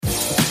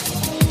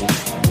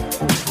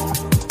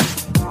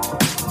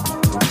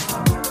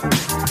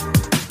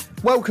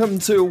welcome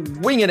to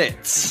Winging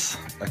It,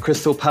 a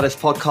Crystal Palace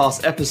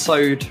podcast,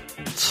 episode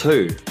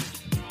 2.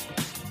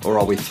 Or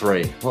are we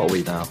 3? What are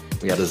we now?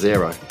 We had a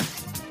 0.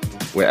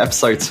 We're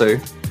episode 2.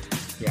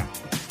 Yeah.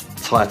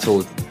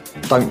 Titled,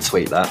 Don't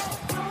Tweet That.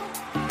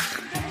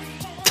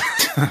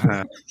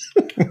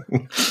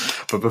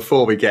 But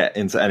before we get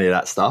into any of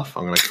that stuff,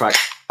 I'm going to crack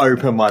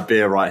open my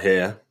beer right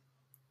here.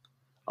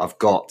 I've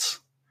got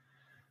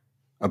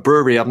a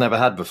brewery I've never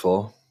had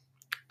before,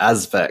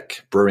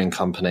 Azvek Brewing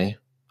Company,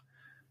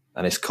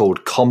 and it's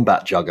called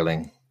Combat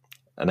Juggling.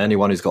 And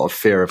anyone who's got a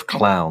fear of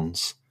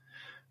clowns,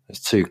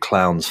 there's 2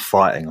 clowns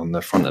fighting on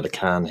the front of the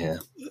can here.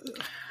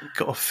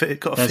 Got a fear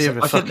of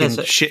a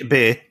fucking shit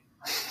beer.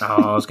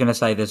 I was going to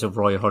say there's a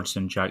Roy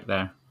Hodgson joke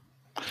there.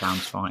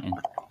 Clowns fighting.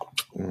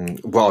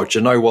 Well, do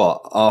you know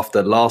what?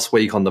 After last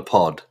week on the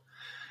pod,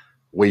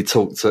 we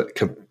talked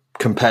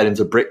compared him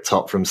to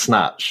Bricktop from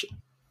Snatch,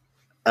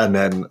 and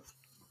then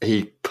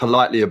he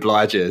politely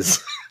obliges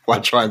by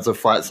trying to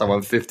fight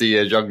someone 50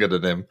 years younger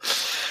than him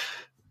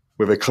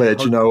with a clear,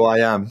 do you know who I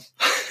am?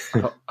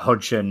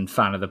 Hodgson,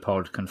 fan of the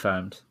pod,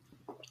 confirmed.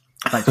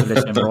 Thanks for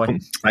listening, Roy.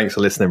 Thanks for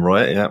listening,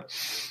 Roy, yeah.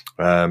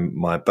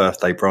 My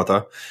birthday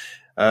brother.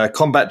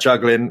 Combat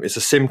Juggling, it's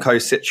a Simcoe,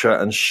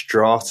 Citra and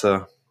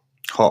Strata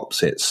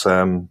hops. It's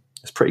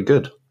pretty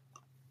good.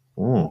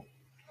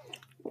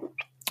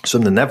 It's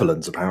from the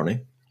Netherlands,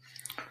 apparently.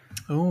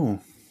 Oh.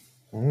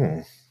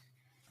 No,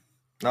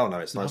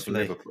 it's nice from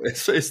Liverpool.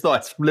 It's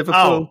nice from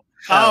Liverpool.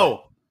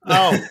 Oh.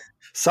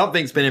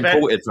 Something's been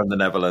imported from the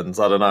Netherlands.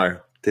 I don't know.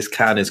 This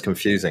can is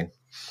confusing.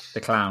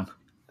 The clown.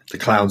 The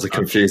clowns are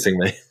confusing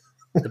me.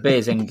 The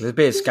beer's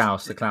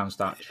Scouse, the clown's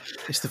Dutch.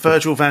 It's the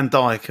Virgil van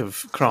Dijk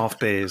of craft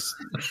beers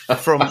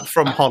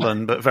from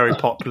Holland, but very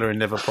popular in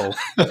Liverpool.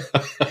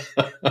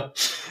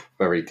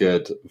 Very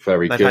good.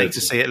 Very good. They'd hate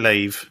to see it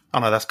leave. Oh,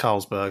 no, that's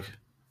Carlsberg.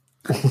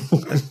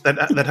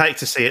 They'd hate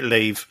to see it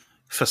leave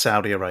for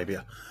Saudi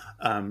Arabia.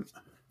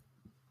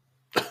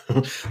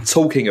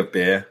 Talking of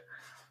beer,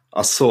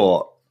 I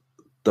saw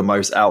the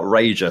most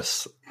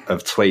outrageous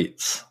of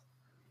tweets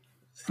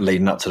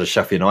leading up to the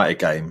Sheffield United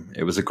game.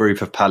 It was a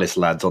group of Palace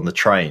lads on the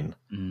train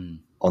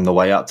on the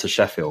way up to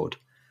Sheffield.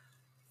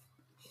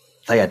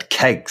 They had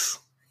kegs.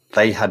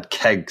 They had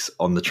kegs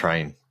on the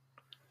train.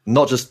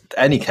 Not just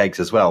any kegs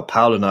as well.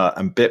 Paulaner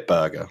and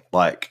Bitburger,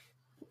 like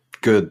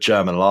good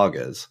German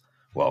lagers.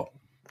 Well,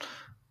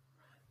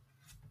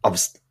 I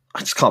just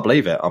can't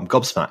believe it. I'm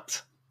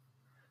gobsmacked.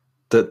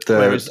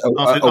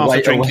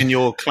 After drinking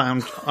your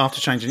clown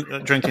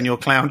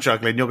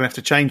juggling, you're going to have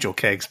to change your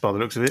kegs by the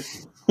looks of it.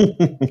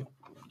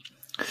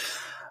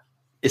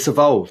 It's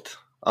evolved.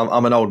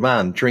 I'm an old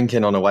man.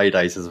 Drinking on away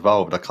days has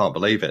evolved. I can't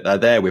believe it. They're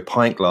there with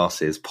pint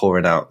glasses,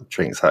 pouring out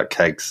drinks out of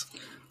kegs.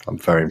 I'm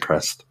very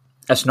impressed.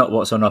 That's not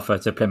what's on offer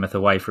to Plymouth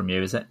away from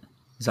you, is it?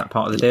 Is that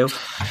part of the deal?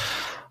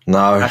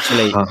 No.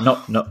 Actually,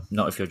 not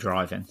if you're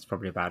driving. It's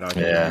probably a bad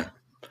idea. Yeah.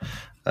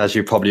 As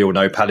you probably all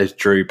know, Palace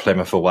drew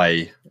Plymouth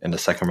away in the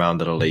second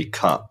round of the League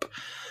Cup.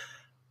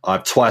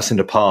 I've twice in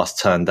the past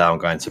turned down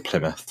going to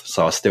Plymouth,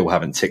 so I still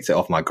haven't ticked it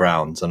off my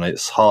grounds, and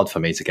it's hard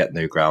for me to get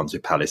new grounds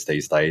with Palace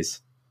these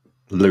days.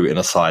 Luton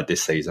aside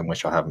this season,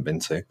 which I haven't been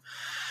to.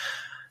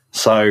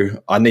 So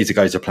I need to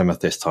go to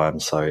Plymouth this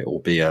time, so it will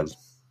be a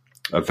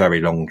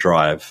very long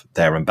drive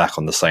there and back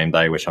on the same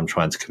day, which I'm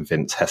trying to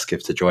convince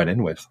Hesketh to join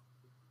in with.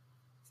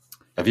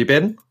 Have you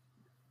been?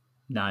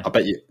 No. I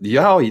bet you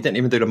didn't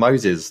even do the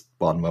Moses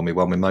one when we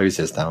won with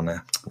Moses down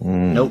there.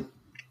 Nope.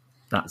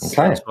 That's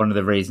one of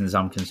the reasons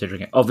I'm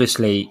considering it.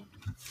 Obviously,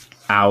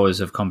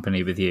 hours of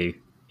company with you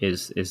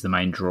is the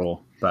main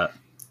draw, but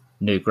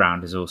new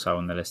ground is also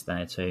on the list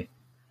there too.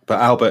 But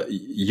Albert,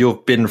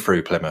 you've been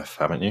through Plymouth,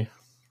 haven't you?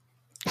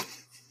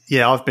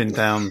 Yeah, I've been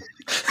down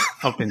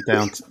to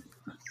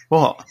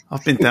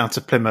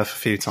Plymouth a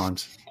few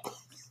times.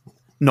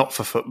 Not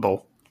for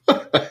football.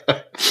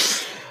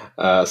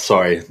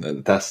 Sorry,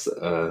 that's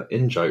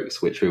in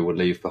jokes, which we will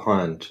leave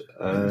behind.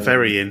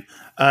 Very in.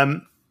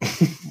 Do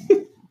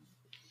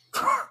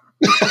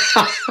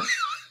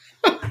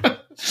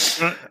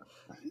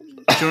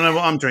you know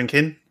what I'm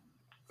drinking?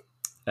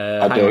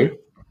 I do.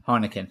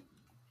 Heineken.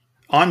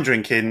 I'm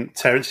drinking,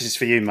 Terence, this is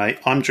for you, mate.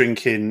 I'm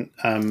drinking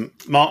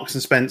Marks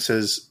and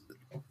Spencer's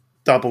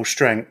double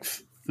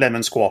strength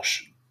lemon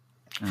squash.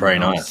 Very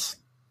nice.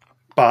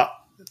 But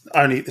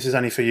this is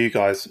only for you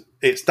guys.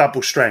 It's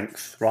double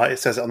strength, right? It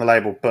says it on the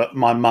label. But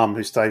my mum,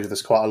 who stays with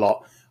us quite a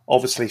lot,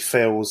 obviously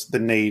feels the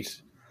need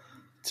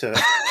to.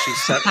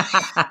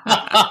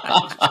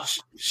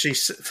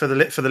 She's for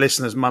the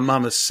listeners. My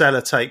mum has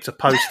sellotaped a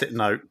post-it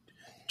note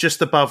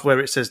just above where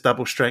it says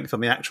double strength on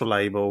the actual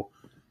label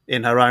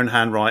in her own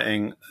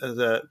handwriting.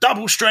 The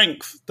double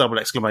strength! Double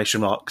exclamation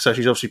mark. So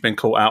she's obviously been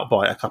caught out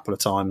by it a couple of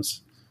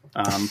times.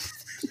 I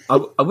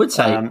would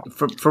say,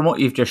 from what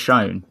you've just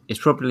shown, it's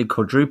probably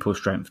quadruple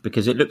strength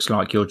because it looks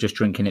like you're just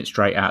drinking it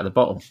straight out of the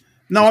bottle.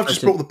 No, I've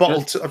just brought the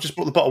bottle. I've just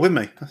brought the bottle with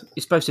me.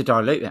 You're supposed to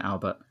dilute it,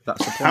 Albert.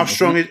 That's the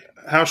point.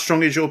 How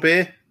strong is your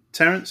beer,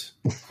 Terence?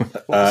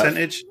 What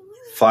percentage?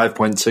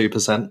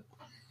 5.2%.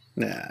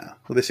 Yeah.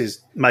 Well, this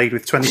is made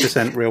with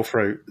 20% real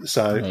fruit.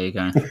 So there you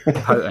go.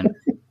 Potent.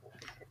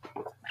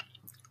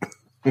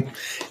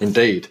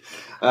 Indeed.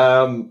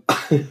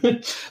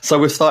 So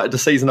we've started the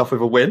season off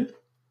with a win.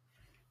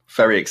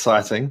 Very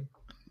exciting.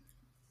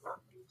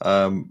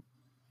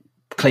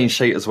 Clean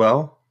sheet as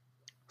well.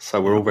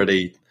 So we're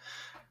already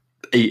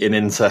eating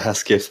into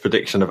Hesketh's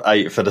prediction of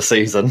 8 for the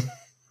season.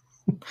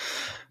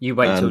 You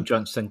wait till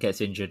Johnson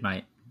gets injured,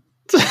 mate.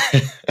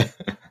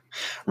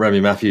 Remy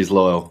Matthews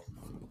loyal.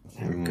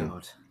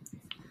 God.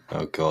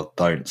 Oh God,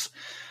 don't.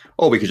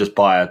 Or we could just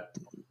buy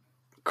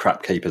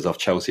crap keepers off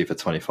Chelsea for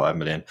 25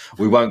 million.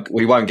 We won't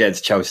get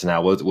into Chelsea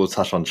now. We'll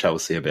touch on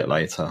Chelsea a bit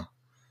later.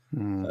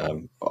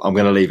 I'm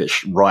going to leave it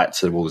right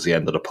towards the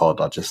end of the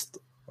pod.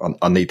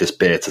 I need this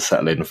beer to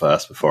settle in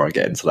first before I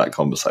get into that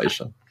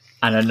conversation.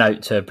 And a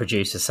note to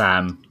producer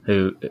Sam,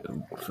 who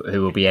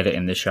will be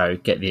editing the show,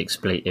 get the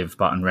expletive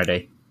button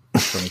ready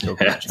when we talk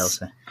about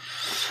Chelsea.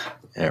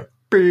 Yeah.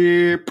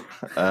 Beep.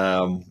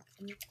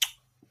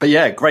 But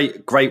yeah,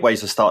 great ways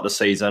to start the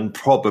season.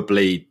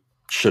 Probably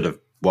should have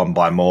won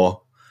by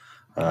more.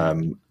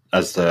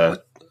 As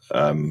the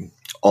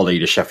Ollie,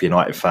 the Sheffield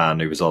United fan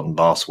who was on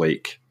last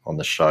week on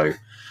the show, I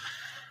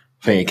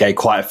think he gave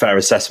quite a fair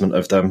assessment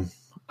of them.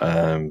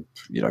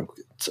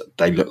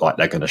 They look like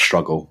they're going to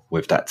struggle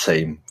with that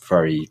team.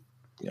 Very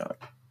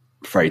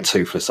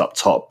toothless up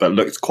top, but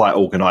looked quite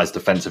organised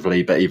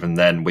defensively. But even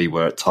then, we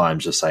were at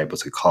times just able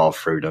to carve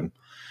through them.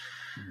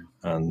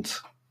 And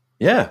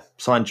yeah,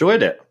 so I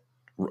enjoyed it.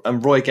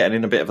 And Roy getting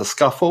in a bit of a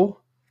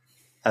scuffle,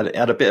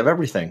 had a bit of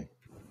everything.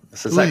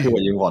 That's exactly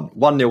what you want.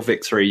 1-0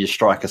 victory, your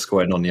striker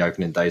scoring on the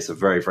opening day. So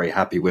very, very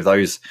happy with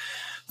those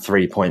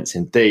 3 points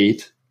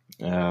indeed.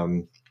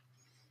 And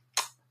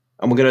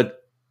we're going to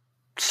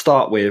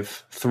start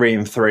with 3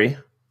 and 3,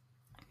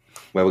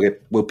 where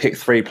we'll pick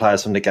 3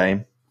 players from the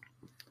game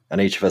and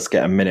each of us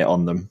get a minute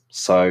on them.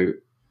 So,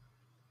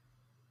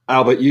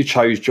 Albert, you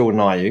chose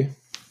Jordan Ayew.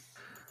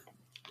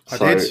 I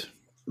did.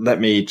 Let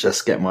me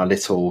just get my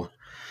little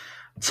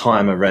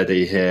timer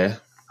ready here.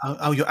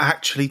 Oh, you're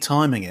actually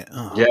timing it.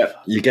 Oh. Yeah,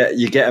 you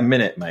get a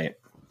minute, mate.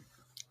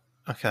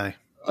 Okay.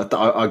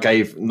 I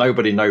gave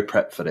nobody no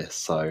prep for this,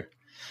 so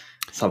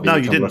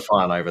something you can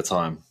refine over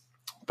time.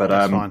 But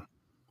fine.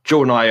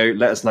 Jordan Ayew,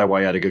 let us know why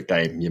you had a good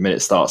game. Your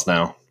minute starts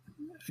now.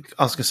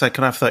 I was going to say,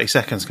 can I have 30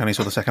 seconds? Can he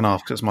saw the second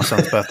half because it's my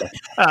son's birthday?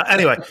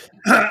 Anyway,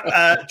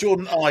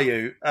 Jordan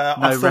Ayew.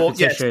 No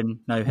repetition,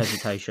 no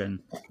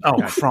hesitation. Oh,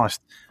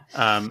 Christ.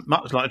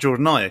 Much like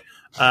Jordan Ayew.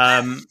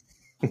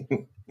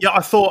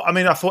 I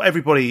thought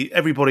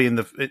everybody in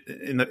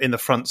the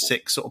front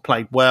six sort of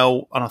played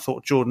well, and I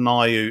thought Jordan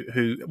Ayew,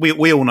 who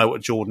we all know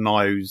what Jordan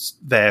Ayew's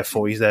there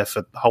for. He's there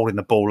for holding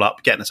the ball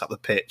up, getting us up the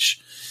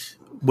pitch,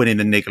 winning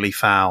the niggly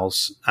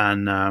fouls,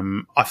 and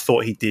I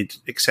thought he did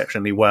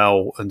exceptionally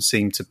well and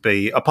seemed to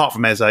be, apart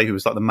from Eze, who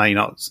was like the main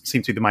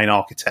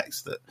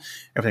architect that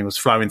everything was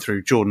flowing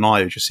through. Jordan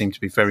Ayew just seemed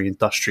to be very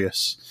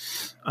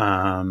industrious,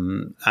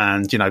 and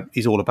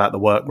he's all about the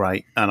work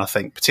rate. And I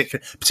think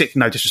particularly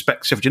no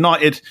disrespect to Sheffield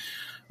United,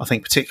 I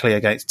think particularly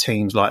against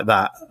teams like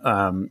that,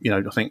 I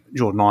think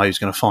Jordan Ayew is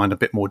going to find a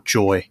bit more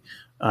joy.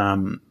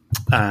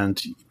 And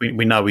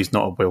we know he's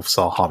not a Wilf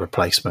Zaha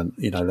replacement.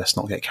 Let's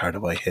not get carried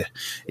away here,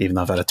 even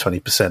though I've had a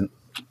 20%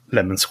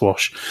 lemon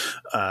squash.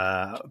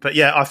 But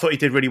yeah, I thought he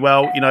did really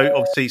well.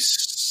 Obviously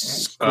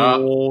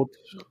scored,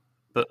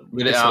 but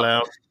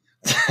disallowed.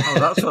 Oh,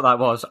 that's what that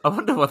was. I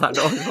wonder what that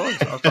noise was.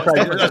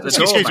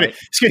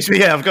 Excuse me.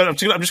 Yeah, I'm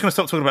just going to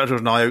stop talking about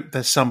Jordan Ayew.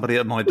 There's somebody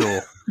at my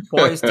door.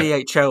 Why is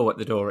DHL at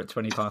the door at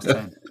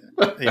 10:20?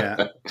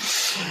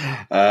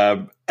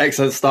 Yeah.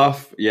 Excellent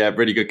stuff. Yeah,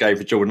 really good game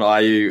for Jordan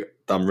Ayew.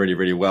 Done really,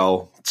 really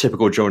well.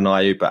 Typical Jordan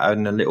Ayew, but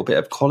adding a little bit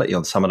of quality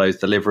on some of those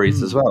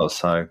deliveries as well.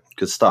 So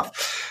good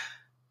stuff.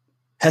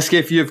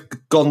 Hesketh, you've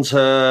gone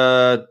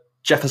to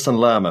Jefferson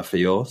Lerma for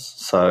yours.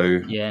 So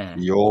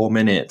your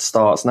minute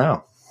starts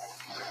now.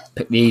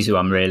 Pick the easy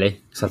one,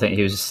 really, because I think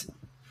he was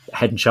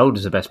head and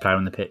shoulders the best player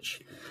on the pitch.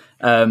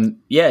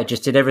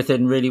 Just did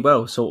everything really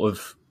well. Sort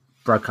of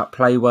broke up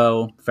play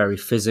well, very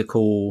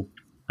physical,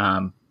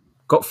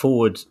 got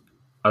forward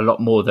a lot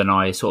more than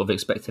I sort of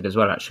expected as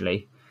well,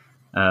 actually.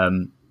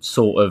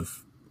 Sort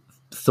of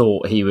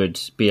thought he would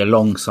be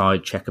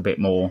alongside Czech a bit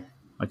more.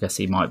 I guess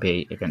he might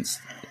be against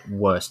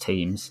worse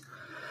teams.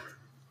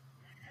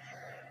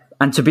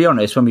 And to be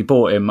honest, when we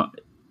bought him,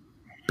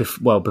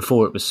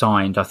 before it was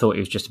signed, I thought he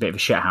was just a bit of a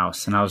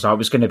shithouse. And I was like, it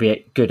was going to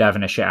be good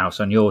having a shithouse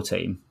on your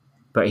team.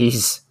 But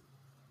he's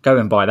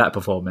going by that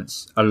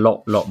performance a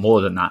lot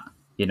more than that,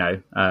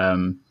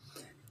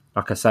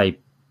 Like I say,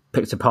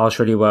 picked a pass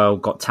really well,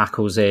 got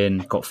tackles in,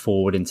 got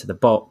forward into the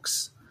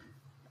box,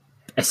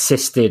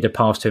 assisted a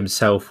pass to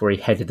himself where he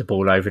headed the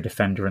ball over a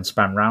defender and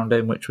span round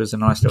him, which was a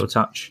nice little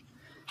touch.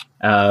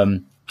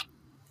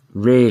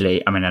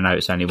 Really, I know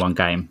it's only one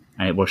game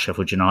and it was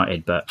Sheffield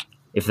United, but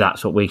if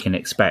that's what we can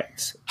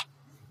expect,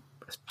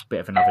 it's a bit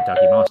of another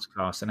Dougie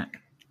masterclass, isn't it?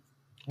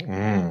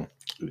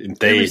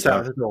 Indeed.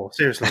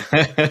 Seriously.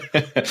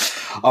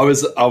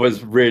 I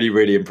was really,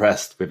 really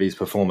impressed with his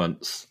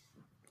performance.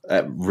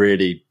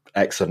 Really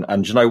excellent.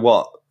 And do you know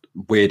what?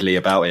 Weirdly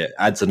about it,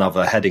 adds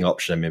another heading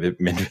option in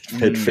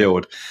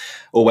midfield.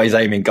 Always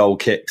aiming goal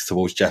kicks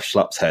towards Jeff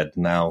Schlupp's head.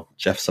 Now,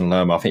 Jefferson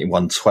Lerma, I think he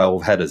won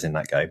 12 headers in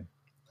that game.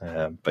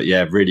 But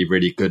yeah, really,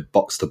 really good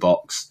box to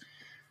box.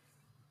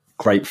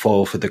 Great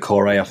foil for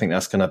Decore. I think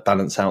that's going to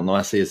balance out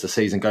nicely as the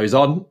season goes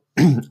on.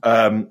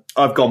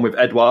 I've gone with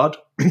Edouard.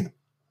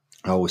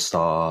 I will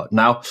start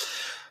now.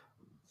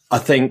 I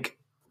think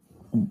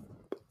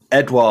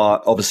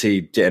Edouard obviously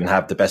didn't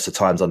have the best of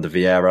times under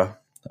Vieira.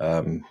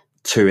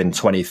 2 in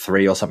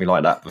 23 or something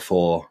like that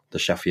before the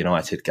Sheffield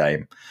United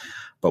game.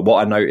 But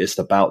what I noticed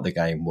about the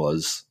game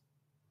was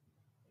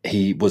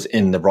he was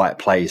in the right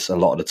place a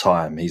lot of the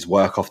time. His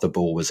work off the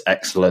ball was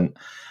excellent.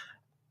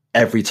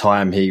 Every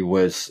time he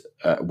was,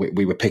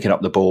 we were picking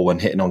up the ball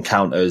and hitting on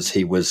counters,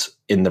 he was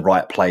in the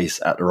right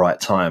place at the right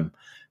time,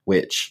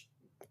 which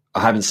I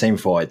haven't seen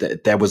before.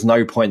 There was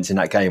no points in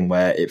that game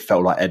where it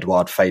felt like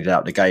Edouard faded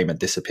out the game and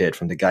disappeared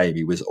from the game.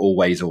 He was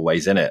always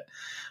in it.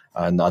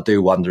 And I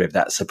do wonder if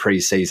that's a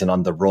pre-season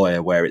under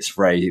Royer where it's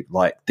very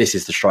like, this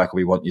is the striker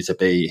we want you to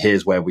be.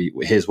 Here's what we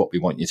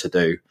want you to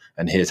do.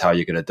 And here's how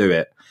you're going to do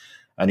it.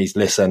 And he's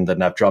listened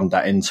and they've drummed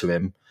that into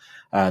him.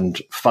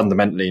 And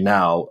fundamentally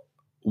now,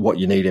 what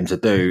you need him to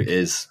do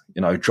is,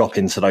 drop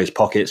into those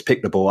pockets,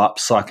 pick the ball up,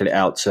 cycle it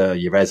out to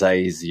your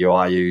Rezes, your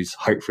Ayus,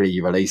 hopefully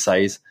your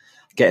Elises,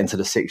 get into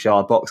the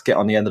 6-yard box, get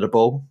on the end of the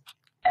ball.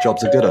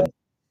 Job's a good one.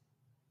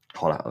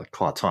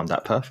 Quite timed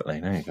that perfectly.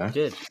 There you go. You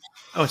did.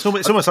 Oh, it's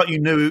almost like you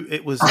knew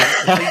it was.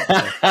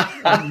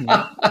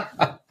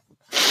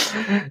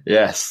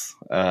 Yes,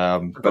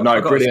 but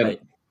no, brilliant.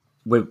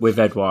 With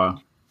Edouard,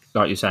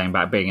 like you're saying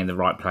about being in the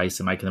right place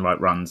and making the right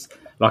runs,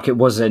 like it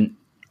wasn't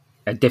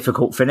a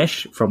difficult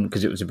finish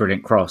because it was a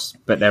brilliant cross,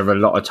 but there were a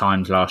lot of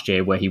times last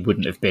year where he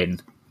wouldn't have been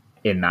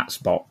in that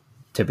spot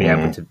to be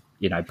able to,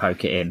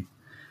 poke it in.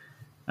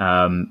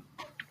 And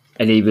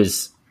he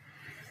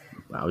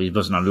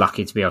wasn't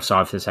unlucky to be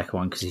offside for the second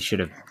one because he should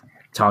have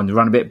timed the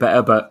run a bit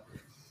better, but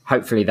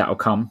hopefully that'll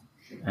come.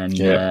 And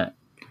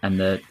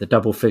the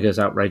double figures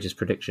outrageous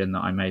prediction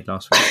that I made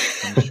last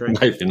week.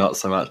 Maybe not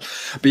so much.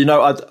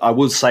 But, I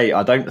would say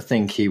I don't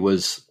think he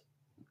was...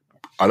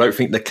 I don't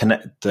think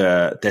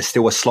there's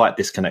still a slight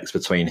disconnect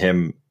between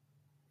him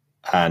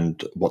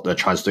and what they're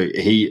trying to do.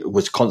 He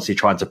was constantly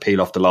trying to peel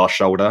off the last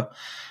shoulder,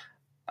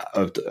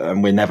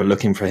 and we're never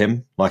looking for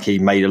him. Like, he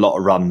made a lot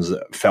of runs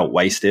that felt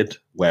wasted,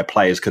 where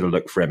players could have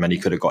looked for him and he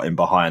could have got in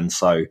behind.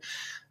 So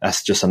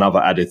that's just another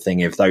added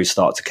thing. If those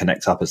start to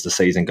connect up as the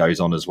season goes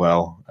on as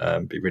well,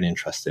 be really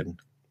interesting.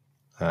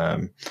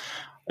 And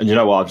you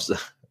know what?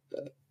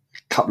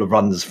 Couple of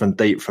runs from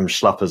deep from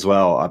Schlupp as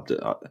well.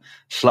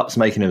 Schlupp's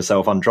making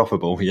himself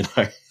undroppable.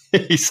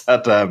 He's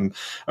had a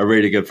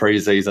really good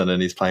pre-season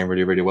and he's playing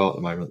really, really well at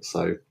the moment.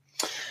 So,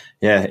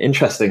 yeah,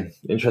 interesting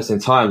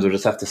times. We'll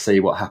just have to see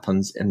what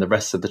happens in the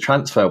rest of the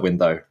transfer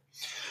window.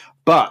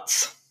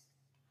 But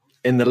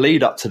in the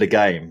lead up to the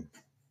game,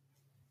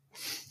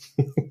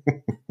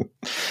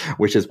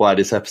 which is why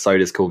this episode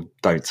is called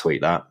Don't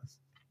Tweet That,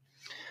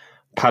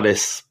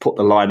 Palace put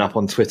the line up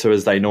on Twitter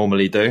as they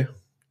normally do.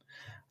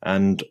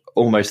 And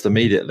almost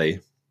immediately,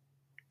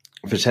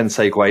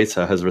 Vicente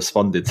Guaita has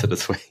responded to the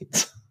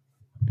tweet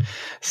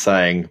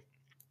saying,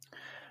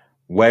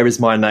 "Where is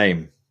my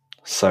name?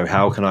 So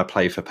how can I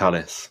play for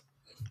Palace?"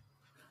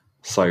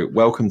 So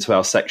welcome to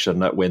our section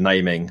that we're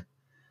naming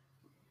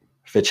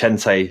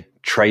Vicente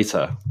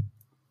Traitor.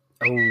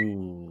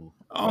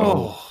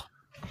 Oh.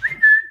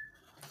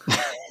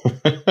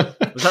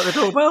 Was that the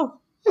doorbell?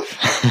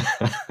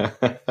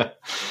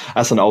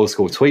 That's an old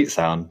school tweet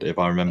sound, if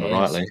I remember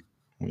rightly.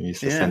 We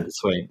used to send a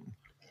tweet.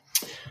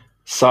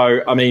 So,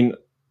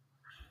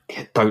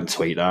 don't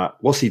tweet that.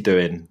 What's he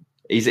doing?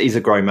 He's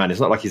a grown man. It's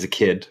not like he's a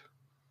kid.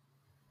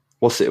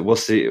 What's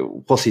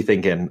he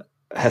thinking?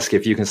 Heskey,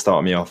 if you can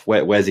start me off,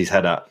 where's his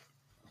head at?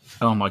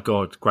 Oh my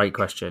God, great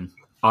question.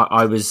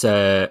 I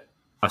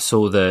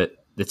saw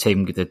the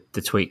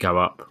tweet go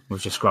up. I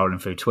was just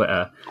scrolling through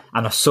Twitter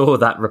and I saw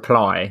that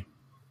reply,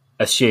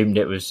 assumed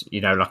it was,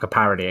 like a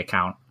parody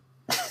account.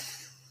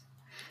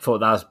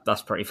 Thought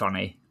that's pretty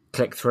funny.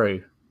 Clicked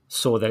through,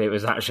 saw that it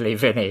was actually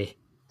Vinny.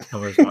 I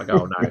was like,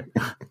 oh no.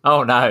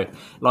 Oh no.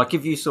 Like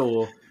if you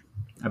saw,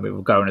 and we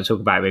will go on and talk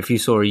about it, but if you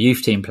saw a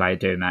youth team player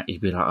doing that,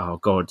 you'd be like, oh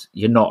God,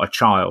 you're not a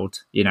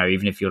child.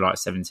 Even if you're like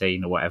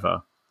 17 or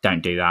whatever,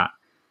 don't do that.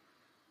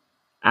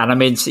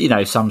 And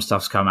some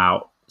stuff's come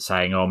out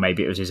saying, oh,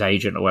 maybe it was his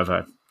agent or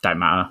whatever. Don't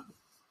matter.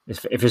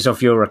 If it's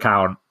off your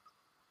account,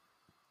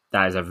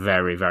 that is a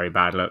very, very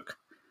bad look.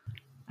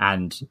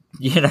 And,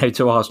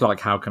 to ask, like,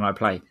 how can I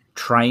play?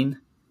 Train?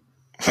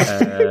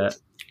 That's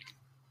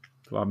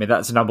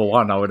number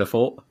one, I would have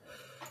thought.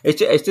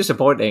 It's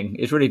disappointing.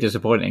 It's really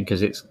disappointing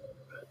because it's,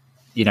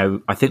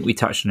 I think we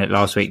touched on it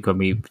last week when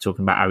we were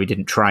talking about how he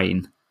didn't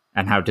train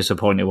and how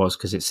disappointing it was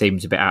because it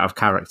seems a bit out of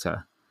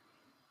character.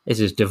 This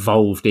has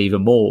devolved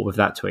even more with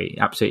that tweet.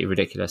 Absolutely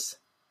ridiculous.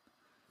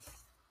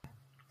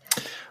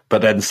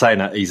 But then saying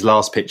that his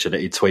last picture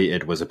that he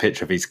tweeted was a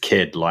picture of his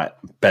kid, like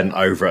bent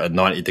over at a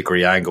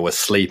 90-degree angle,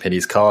 asleep in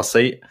his car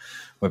seat,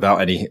 without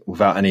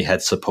any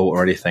head support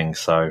or anything.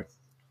 So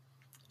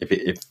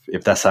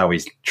if that's how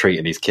he's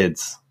treating his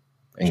kids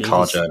in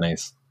car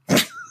journeys,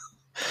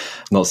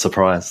 not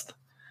surprised.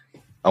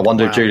 I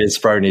wonder if Julian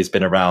Speroni's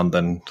been around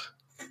and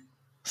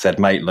said,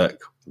 "Mate, look,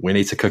 we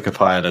need to cook a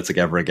paella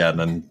together again."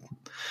 And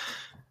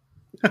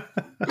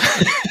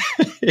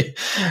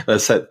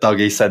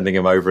Dougie's sending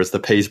him over as the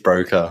peace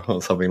broker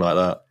or something like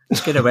that. It's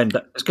going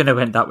to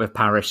end up with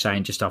Parish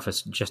saying, "Just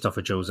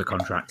offer Jules a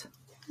contract.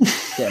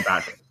 Get him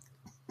back."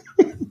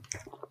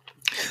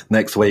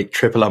 Next week,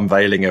 triple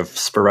unveiling of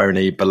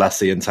Speroni,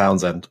 Balassi, and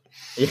Townsend.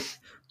 Yeah.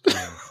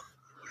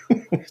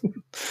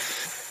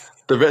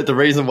 The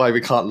reason why we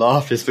can't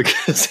laugh is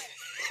because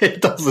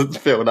it doesn't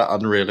feel that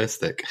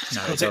unrealistic.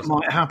 No, it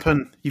might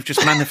happen. You've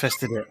just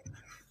manifested it.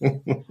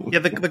 Yeah,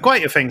 the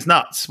greater thing's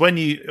nuts. When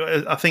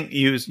I think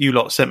you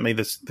lot sent me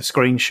the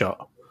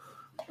screenshot.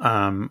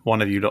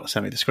 One of you lot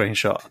sent me the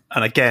screenshot,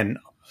 and again,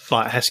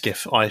 like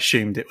Hesketh, I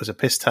assumed it was a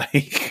piss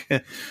take,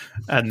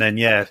 and then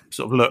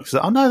sort of looked.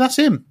 Oh no, that's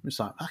him. It's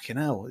like fucking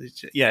hell.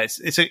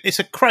 It's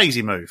a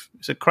crazy move.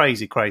 It's a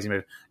crazy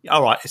move.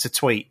 All right, it's a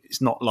tweet.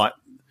 It's not like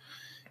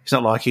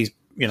he's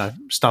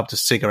stubbed a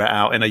cigarette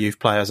out in a youth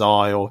player's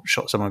eye or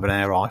shot someone with an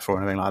air rifle or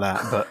anything like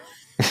that. But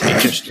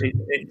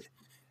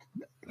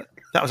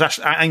that was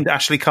actually aimed at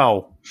Ashley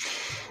Cole,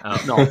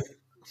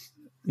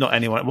 not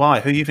anyone.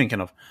 Why? Who are you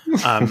thinking of?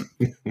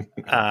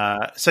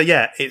 So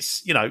yeah,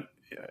 it's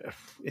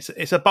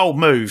it's a bold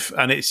move,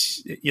 and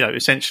it's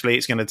essentially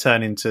it's going to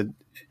turn into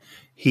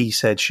he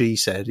said, she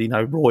said.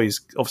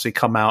 Roy's obviously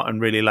come out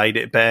and really laid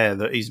it bare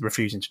that he's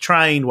refusing to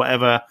train,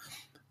 whatever,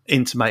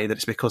 intimated that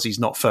it's because he's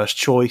not first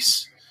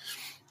choice.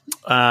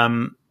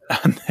 And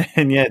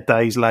then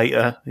days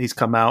later he's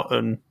come out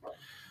and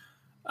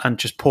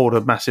just poured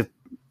a massive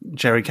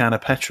jerry can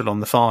of petrol on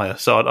the fire.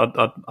 So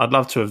I'd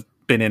love to have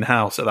been in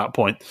house at that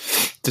point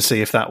to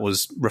see if that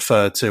was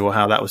referred to or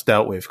how that was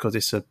dealt with, because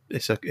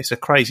it's a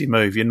crazy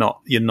move. You're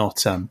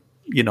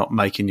not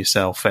making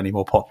yourself any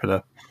more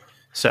popular,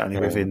 certainly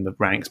within the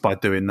ranks, by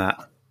doing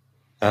that.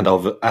 And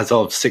as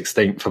of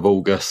 16th of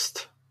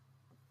August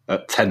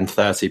at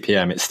 10:30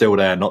 p.m, it's still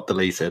there, not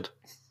deleted.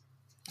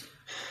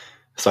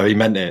 So he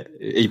meant it.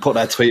 He put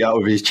that tweet out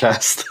of his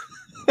chest.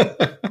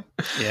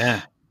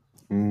 Yeah.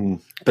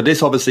 But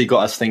this obviously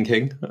got us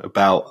thinking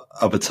about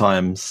other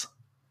times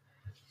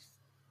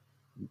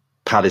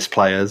Palace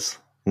players,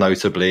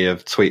 notably,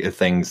 have tweeted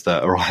things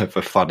that are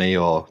either funny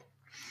or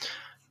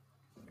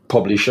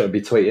probably shouldn't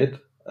be tweeted.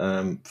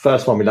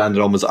 First one we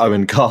landed on was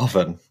Owen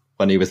Garvin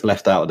when he was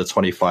left out of the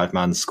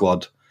 25-man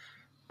squad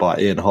by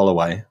Ian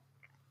Holloway,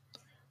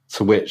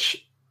 to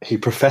which he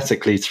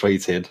prophetically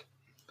tweeted,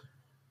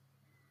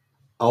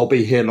 "I'll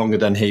be here longer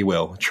than he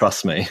will,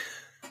 trust me,"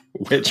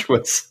 which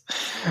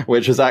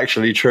was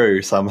actually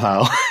true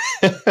somehow.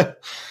 But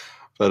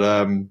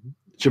do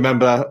you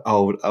remember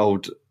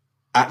old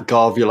at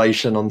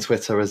Garvulation on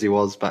Twitter as he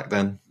was back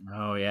then?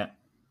 Oh yeah,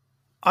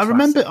 I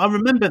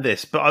remember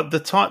this, but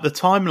the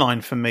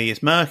timeline for me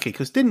is murky,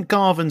 because didn't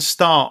Garvin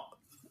start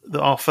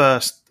our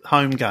first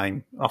home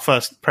game, our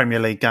first Premier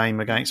League game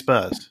against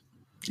Spurs?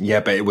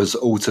 Yeah, but it was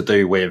all to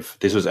do with,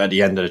 this was at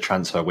the end of the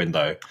transfer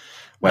window.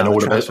 When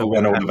all of a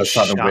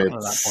sudden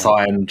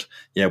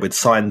we'd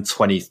signed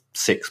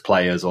 26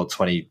 players or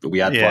 20. We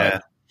had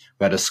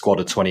a squad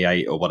of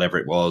 28 or whatever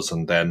it was,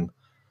 and then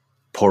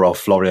poor old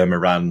Florian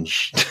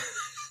Morange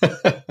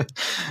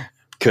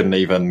couldn't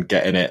even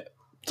get in it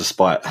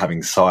despite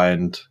having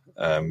signed.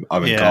 Owen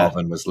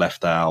Garvin was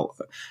left out.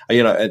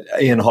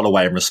 Ian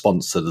Holloway, in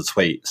response to the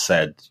tweet,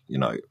 said,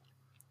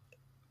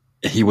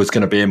 he was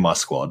going to be in my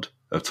squad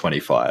of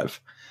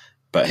 25.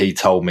 But he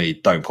told me,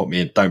 don't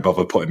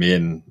bother putting me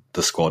in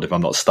the squad if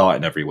I'm not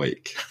starting every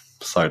week.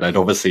 So they'd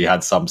obviously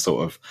had some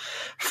sort of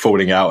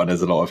falling out, and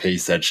there's a lot of he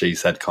said, she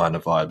said kind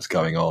of vibes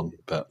going on.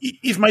 But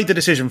you've made the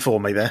decision for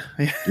me there.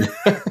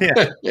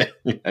 yeah,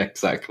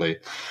 exactly.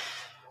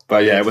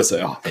 But yeah, it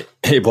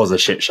was a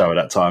shit show at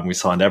that time. We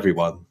signed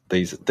everyone.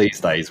 These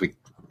days, we're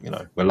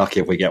lucky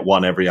if we get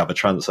one every other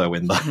transfer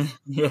window.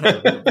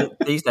 Yeah,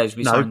 these days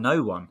we sign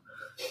no one.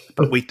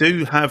 But we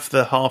do have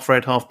the half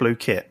red, half blue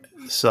kit.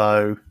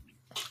 So.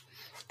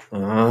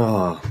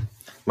 Oh,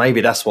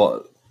 maybe that's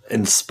what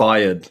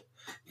inspired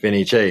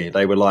Vinny G.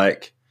 They were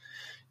like,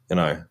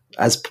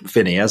 as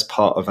Vinny, as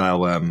part of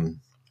our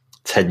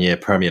 10-year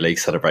Premier League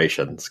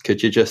celebrations,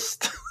 could you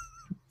just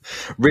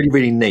really,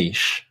 really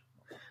niche,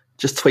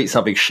 just tweet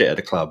something shit at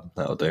the club?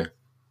 That'll do.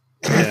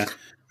 Yeah,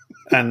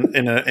 and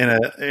in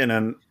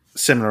a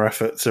similar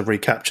effort to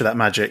recapture that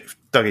magic,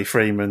 Dougie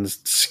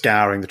Freeman's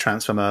scouring the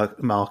transfer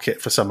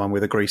market for someone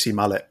with a greasy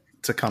mullet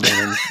to come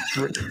in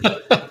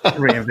and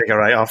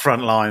reinvigorate our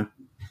front line.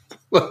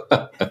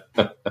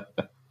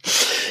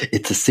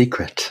 It's a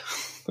secret.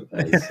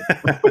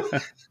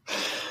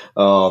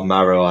 Oh,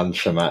 Marouane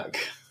Chamakh,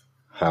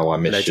 how I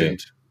miss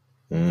Legend.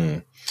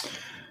 you.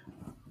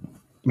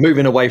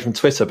 Moving away from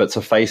Twitter, but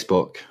to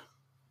Facebook,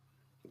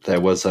 there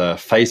was a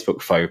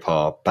Facebook faux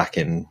pas back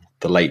in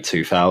the late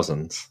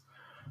 2000s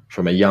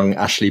from a young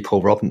Ashley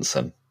Paul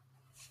Robinson.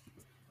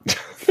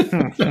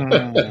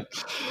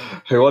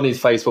 who on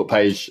his Facebook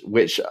page,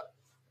 which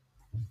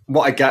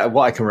what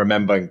I can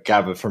remember and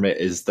gather from it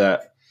is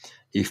that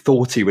he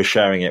thought he was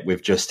sharing it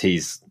with just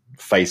his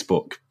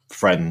Facebook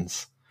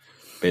friends,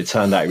 but it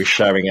turned out he was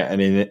sharing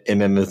it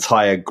in an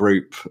entire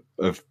group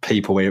of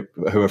people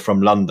who are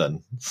from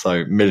London.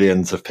 So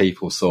millions of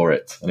people saw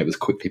it, and it was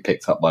quickly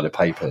picked up by the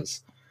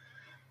papers.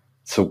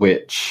 To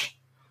which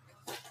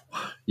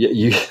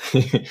you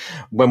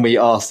when we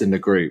asked in the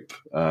group,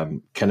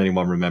 can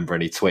anyone remember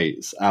any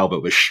tweets?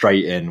 Albert was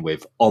straight in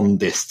with "on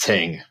this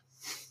ting."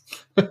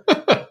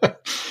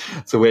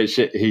 To which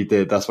he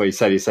did. That's what he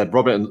said. He said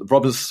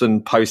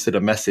Robertson posted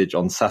a message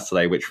on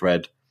Saturday which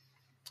read,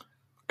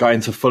 "Going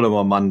to Fulham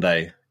on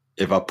Monday.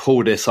 If I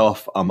pull this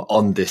off, I'm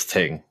on this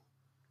ting."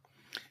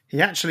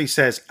 He actually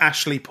says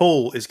Ashley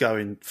Paul is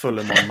going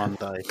Fulham on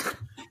Monday.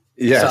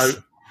 Yes.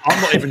 So I'm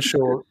not even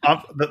sure.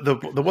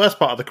 The worst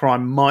part of the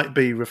crime might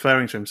be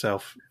referring to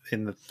himself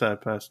in the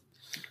third person.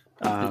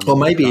 Or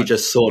maybe he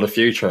just saw the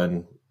future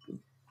and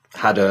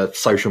had a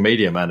social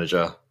media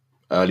manager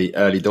early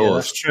doors. Yeah,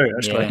 that's true,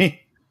 actually. Yeah.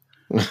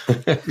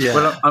 Yeah.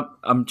 Well,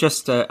 I'm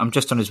just on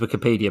his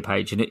Wikipedia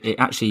page, and it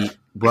actually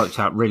worked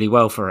out really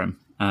well for him.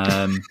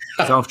 So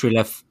after he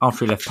left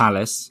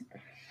Palace,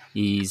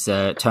 he's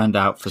turned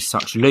out for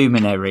such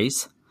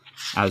luminaries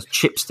as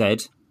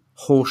Chipstead,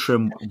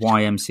 Horsham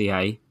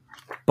YMCA,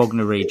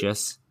 Bognor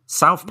Regis,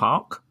 South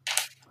Park.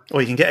 Or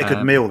you can get a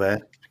good meal there.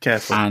 Be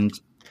careful. And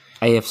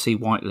AFC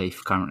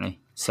Whiteleaf currently.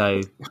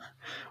 So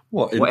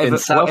What in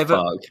South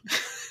Park?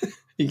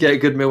 You get a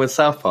good meal in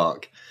South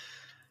Park.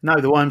 No,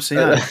 the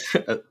YMCA.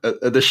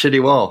 At the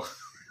shitty wall,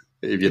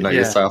 if you know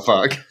your South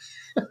Park.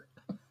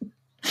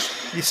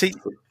 You see,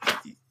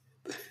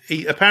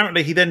 he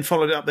then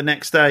followed it up the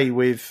next day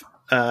with,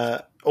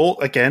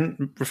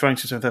 again referring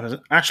to something.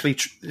 Ashley,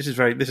 this is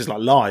like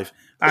live.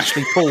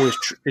 Ashley Paul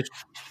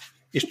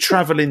is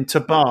travelling to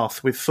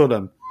Bath with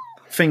Fulham.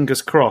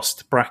 Fingers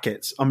crossed.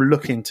 Brackets. I'm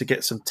looking to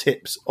get some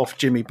tips off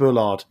Jimmy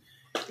Bullard.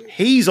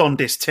 He's on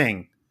this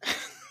ting.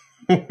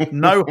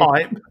 No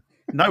hype.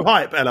 No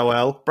hype,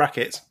 LOL,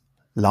 brackets.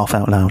 Laugh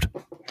out loud.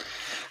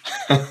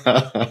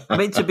 I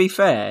mean, to be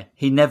fair,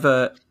 he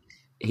never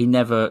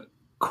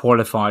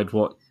qualified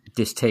what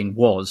this ting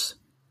was.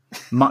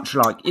 Much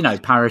like,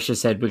 Parish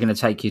has said, we're going to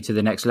take you to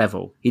the next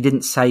level. He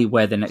didn't say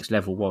where the next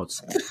level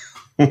was.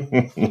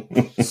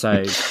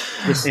 So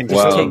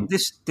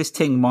this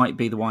ting might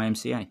be the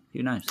YMCA.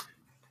 Who knows?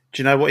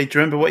 Do you know what? Do you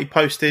remember what he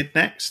posted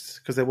next?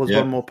 Because there was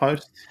one more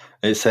post.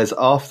 It says,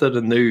 after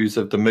the news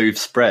of the move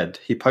spread,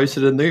 he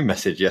posted a new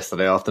message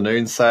yesterday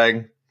afternoon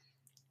saying,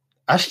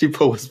 Ashley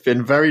Paul has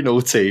been very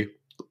naughty,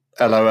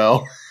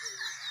 LOL.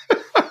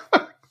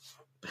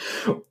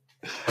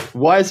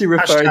 Why is he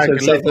referring to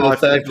himself in the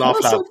third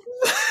person?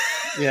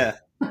 Yeah.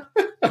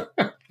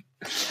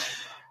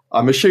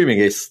 I'm assuming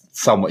it's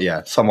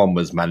someone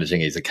was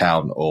managing his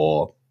account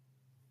or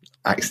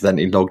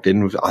accidentally logged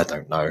in with, I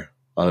don't know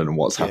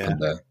what's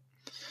happened there.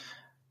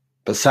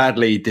 But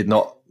sadly,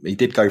 he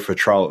did go for a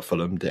trial at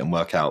Fulham, didn't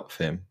work out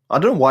for him. I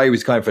don't know why he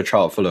was going for a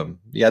trial at Fulham.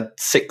 He had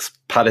 6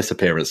 Palace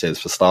appearances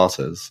for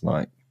starters.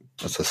 Like,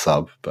 that's a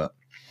sub, but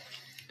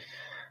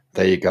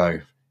there you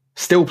go.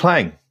 Still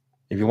playing.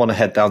 If you want to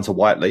head down to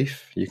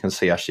Whiteleaf, you can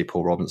see Ashley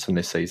Paul Robinson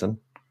this season.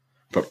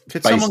 But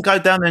could someone go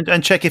down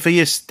and check if he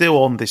is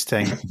still on this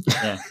thing?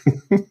 Yeah.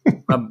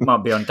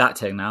 Might be on that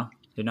thing now.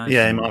 Who knows?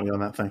 Yeah, he might be on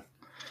that thing.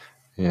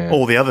 Yeah.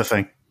 Or the other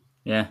thing.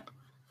 Yeah.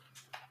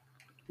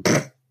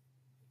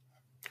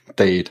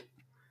 Indeed.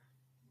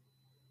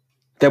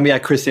 Then we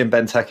had Christian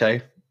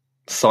Benteke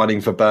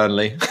signing for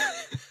Burnley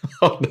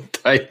on the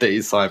day that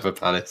he signed for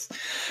Palace.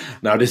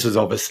 Now, this was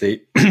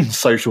obviously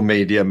social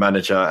media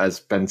manager, as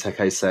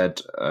Benteke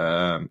said.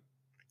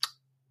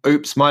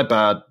 Oops, my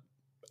bad.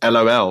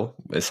 LOL.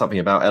 There's something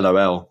about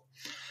LOL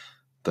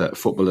that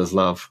footballers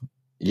love.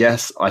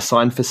 Yes, I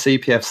signed for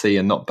CPFC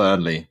and not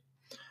Burnley.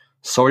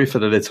 Sorry for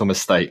the little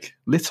mistake.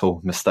 Little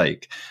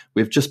mistake.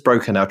 We've just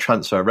broken our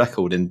transfer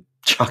record in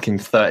chucking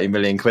 30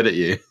 million quid at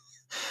you.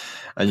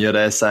 And you're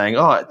there saying,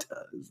 oh,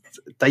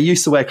 they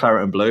used to wear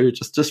claret and blue.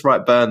 Just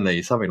write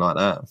Burnley, something like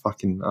that.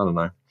 Fucking, I don't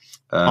know.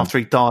 After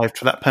he dived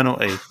for that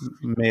penalty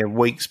mere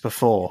weeks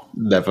before.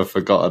 Never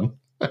forgotten.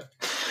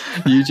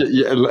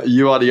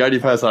 You are the only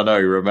person I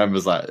know who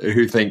remembers that,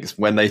 who thinks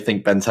when they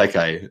think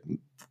Benteke,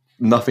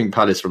 nothing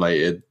Palace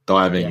related,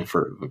 diving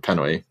for a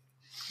penalty.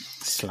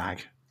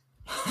 Slag.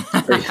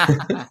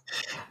 But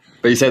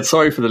he said,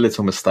 sorry for the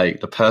little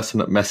mistake. The person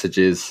that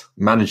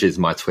manages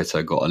my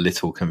Twitter got a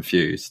little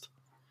confused.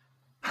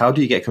 How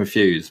do you get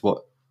confused?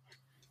 What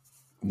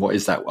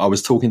is that? I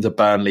was talking to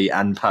Burnley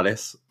and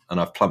Palace, and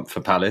I've plumped for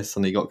Palace,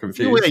 and he got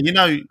confused. Oh, yeah,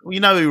 you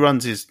know who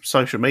runs his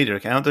social media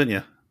account, don't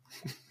you?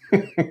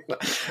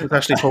 It's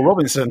actually Paul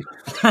Robinson.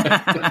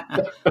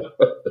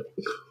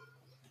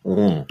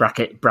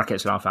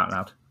 Brackets laugh out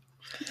loud.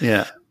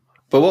 Yeah.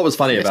 But what was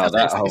funny about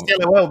that?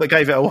 It's LOL that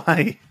gave it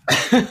away.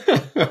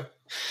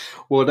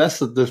 Well, that's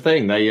the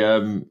thing. They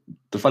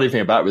the funny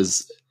thing about it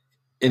was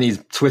in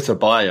his Twitter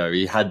bio,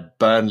 he had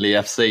Burnley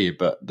FC,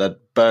 but the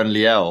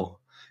Burnley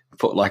L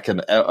put like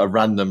a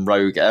random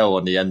rogue L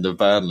on the end of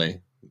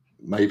Burnley.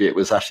 Maybe it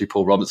was actually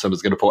Paul Robinson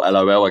was going to put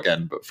LOL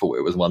again, but thought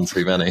it was one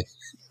too many.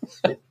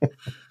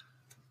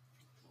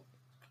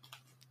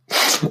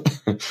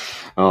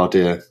 Oh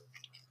dear.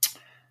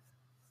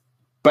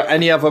 But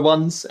any other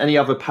ones? Any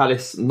other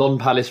Palace,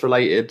 non-Palace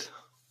related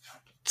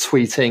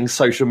tweeting,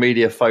 social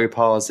media faux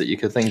pas that you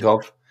could think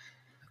of?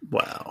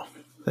 Well,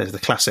 there's the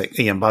classic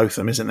Ian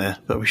Botham, isn't there?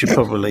 But we should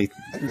probably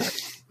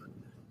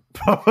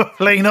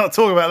not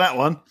talk about that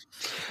one.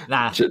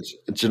 Nah. Do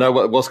you know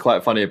what's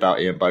quite funny about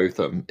Ian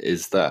Botham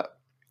is that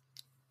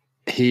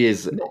he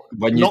is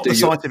when you not the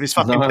sight of his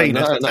fucking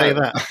penis. I'll tell you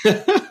that.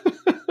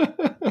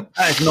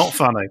 That is not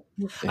funny.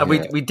 And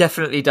we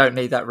definitely don't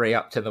need that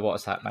re-up to the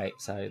WhatsApp, mate.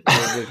 So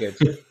we're good.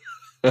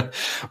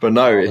 But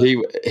no,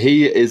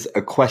 he is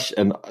a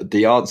question.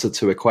 The answer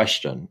to a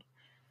question.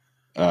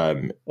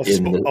 Of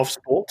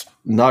sport?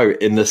 No,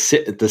 in the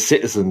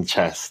citizen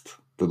test,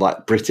 the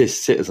like British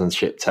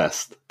citizenship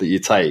test that you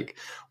take.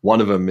 One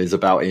of them is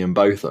about Ian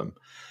Botham.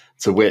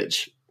 To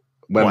which,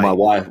 when my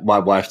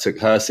wife took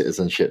her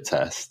citizenship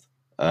test,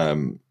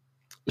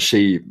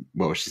 she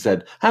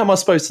said, "How am I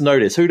supposed to know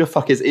this? Who the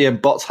fuck is Ian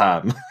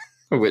Botham?"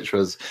 Which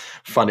was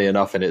funny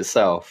enough in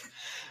itself.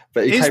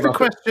 But is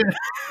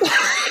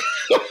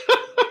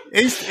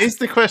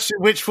the question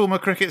which former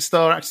cricket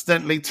star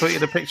accidentally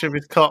tweeted a picture of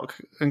his cock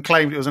and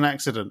claimed it was an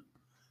accident?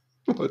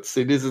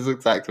 See, this is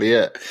exactly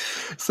it.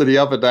 So the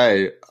other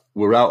day,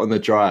 we're out on the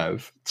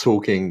drive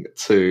talking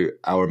to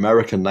our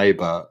American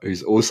neighbour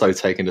who's also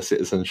taking a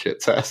citizenship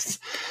test.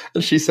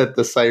 And she said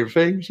the same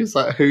thing. She's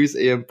like, "Who's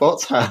Ian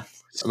Botham?"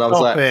 And I was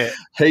like,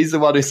 "He's the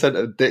one who sent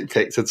a dick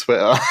pic to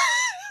Twitter."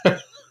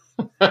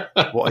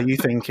 What are you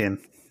thinking?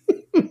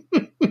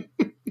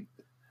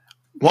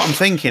 What I'm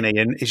thinking,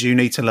 Ian, is you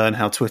need to learn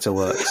how Twitter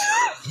works.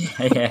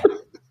 Yeah.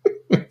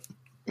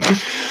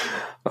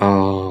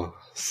 Oh,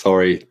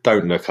 sorry.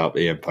 Don't look up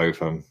Ian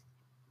Botham.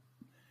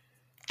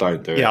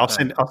 Don't do it. Yeah, I'll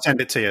send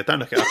it to you. Don't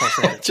look it up. I'll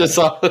send it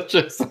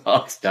just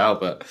ask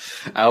Albert.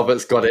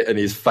 Albert's got it in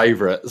his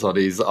favourites on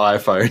his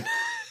iPhone.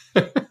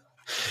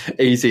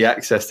 Easy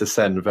access to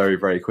send very,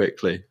 very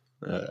quickly.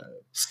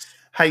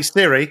 Hey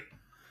Siri.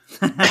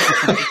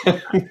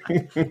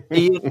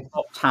 Ian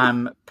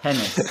Botham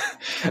penis.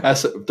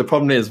 The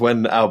problem is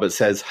when Albert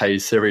says, "Hey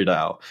Siri,"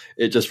 now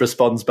it just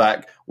responds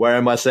back, "Where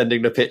am I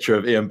sending the picture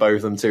of Ian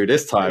Botham to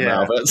this time,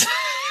 Albert?"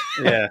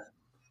 Yeah.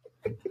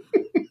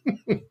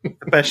 The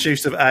best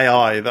use of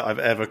AI that I've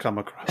ever come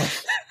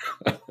across.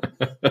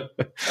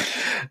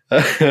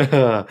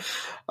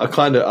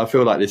 I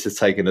feel like this is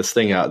taking a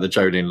sting out of the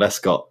Jolene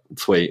Lescott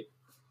tweet.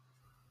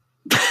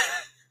 Do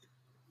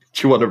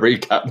you want to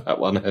recap that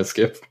one,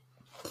 Hesketh?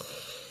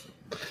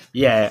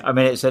 Yeah, I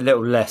mean, it's a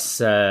little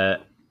less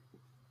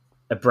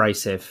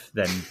abrasive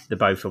than the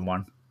Botham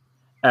one.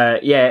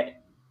 Yeah,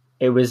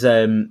 it was.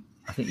 I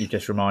think you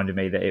just reminded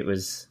me that it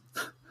was.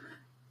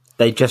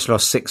 They just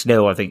lost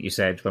 6-0, I think you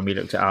said, when we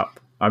looked it up.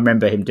 I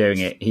remember him doing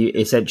it. He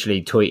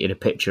essentially tweeted a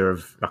picture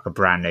of like a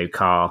brand new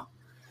car.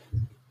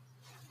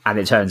 And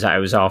it turns out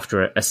it was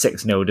after a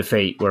 6-0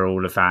 defeat where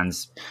all the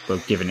fans were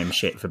giving him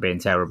shit for being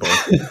terrible.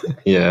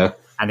 Yeah.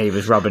 And he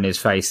was rubbing their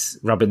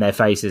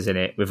faces in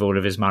it with all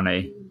of his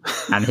money.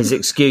 And his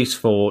excuse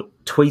for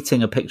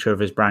tweeting a picture of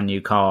his brand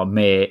new car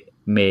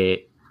mere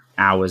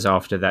hours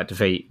after that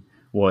defeat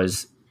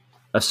was,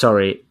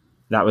 sorry,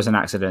 that was an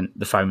accident.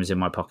 The phone was in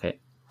my pocket.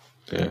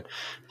 Yeah.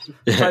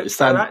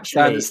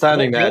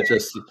 Standing there,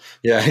 just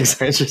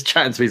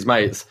chatting to his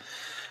mates.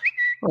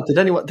 Oh, did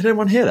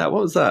anyone hear that?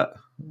 What was that?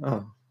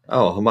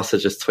 Oh, I must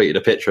have just tweeted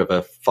a picture of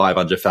a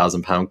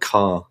 £500,000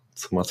 car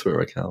to my Twitter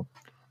account.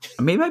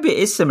 I mean, maybe it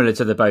is similar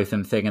to the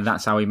Botham thing, and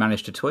that's how he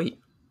managed to tweet.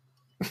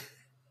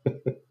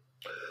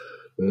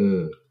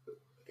 No,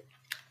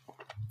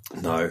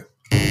 no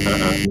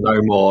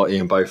more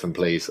Ian Botham,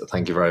 please.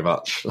 Thank you very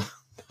much.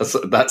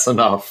 That's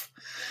enough.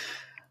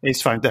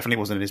 His phone definitely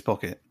wasn't in his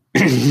pocket.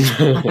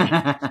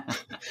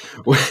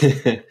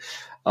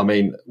 I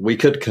mean, we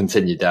could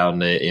continue down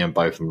the Ian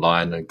Botham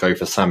line and go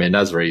for Samir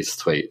Nasri's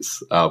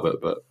tweets,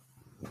 Albert, but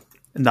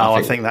no,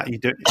 I think that you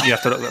do. You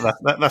have to look at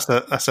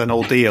that. That's an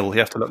ordeal. You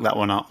have to look that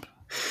one up.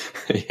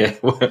 Yeah,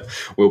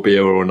 we'll be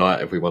here all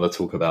night if we want to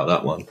talk about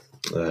that one.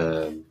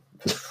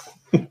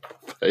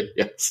 But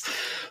yes,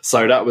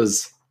 so that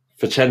was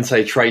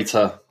Vicente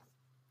Traitor.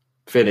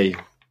 Vinny,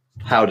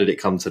 how did it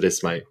come to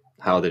this, mate?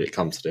 How did it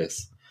come to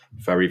this?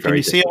 Very, very. Can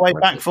you see a way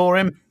back for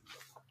him?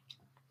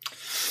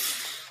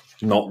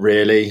 Not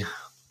really.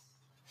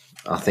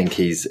 I think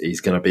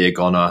he's going to be a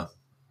goner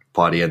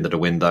by the end of the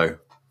window.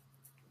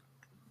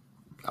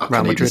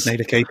 Real Madrid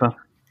need a keeper.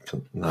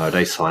 No,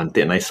 didn't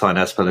they sign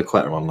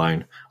Azpilicueta on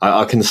loan?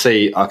 I can just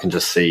see.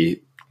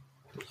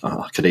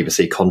 I could even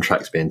see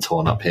contracts being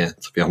torn up here,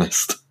 to be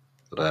honest.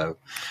 But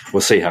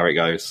we'll see how it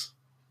goes.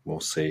 We'll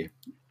see.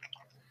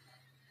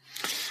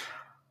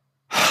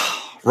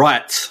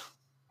 Right.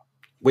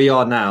 We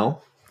are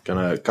now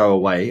going to go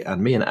away,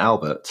 and me and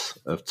Albert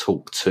have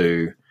talked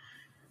to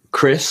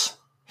Chris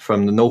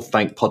from the North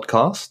Bank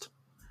podcast.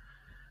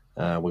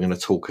 We're going to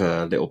talk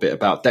a little bit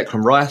about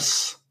Declan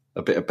Rice,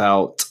 a bit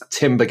about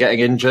Timber getting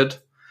injured,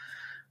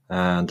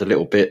 and a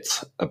little bit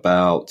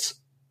about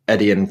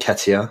Eddie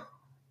Nketiah,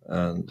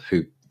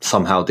 who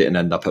somehow didn't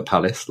end up at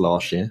Palace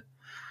last year,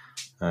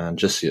 and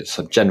just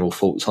some general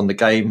thoughts on the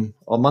game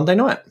on Monday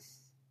night.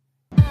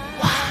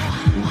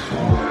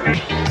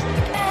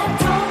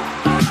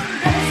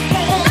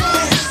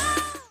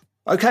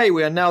 Okay,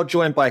 we are now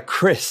joined by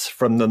Chris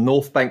from the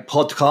North Bank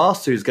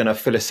podcast, who's going to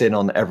fill us in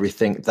on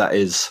everything that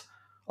is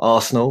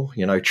Arsenal,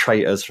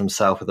 traitors from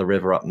south of the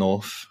river up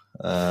north.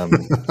 But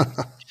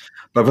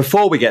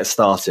before we get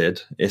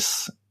started,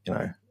 it's,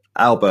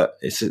 Albert,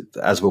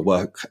 as we'll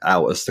work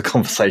out as the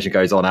conversation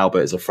goes on,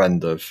 Albert is a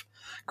friend of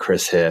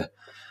Chris here,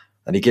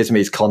 and he gives me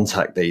his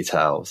contact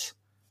details,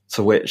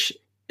 to which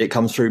it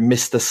comes through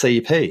Mr.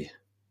 CP.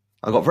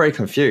 I got very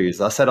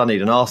confused. I said I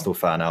need an Arsenal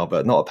fan,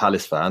 Albert, not a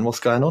Palace fan. What's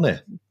going on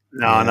here?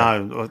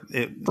 No,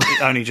 it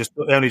only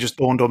just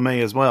dawned on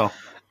me as well.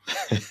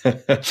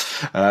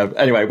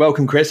 Anyway,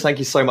 welcome, Chris. Thank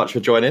you so much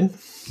for joining.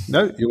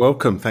 No, you're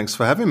welcome. Thanks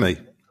for having me.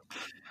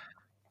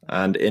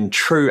 And in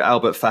true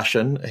Albert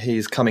fashion,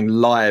 he's coming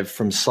live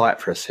from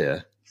Cyprus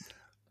here.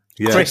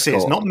 Yeah. Chris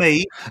is, not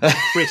me.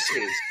 Chris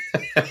is.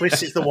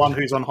 Chris is the one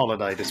who's on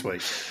holiday this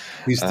week.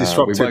 He's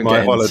disrupted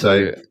my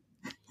holiday.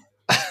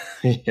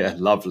 Yeah,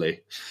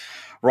 lovely.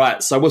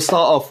 Right, so we'll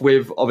start off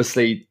with,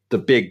 obviously, the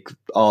big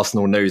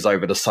Arsenal news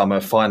over the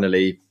summer.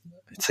 Finally,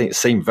 it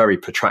seemed very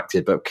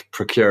protracted, but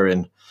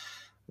procuring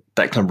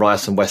Declan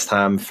Rice and West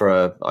Ham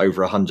for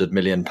over £100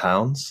 million.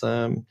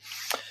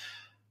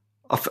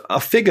 I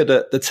figured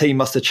that the team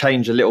must have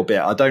changed a little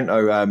bit. I don't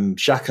know,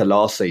 Xhaka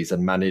last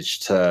season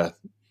managed to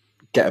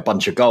get a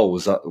bunch of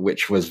goals,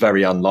 which was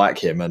very unlike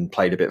him, and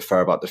played a bit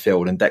further up the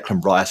field, and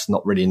Declan Rice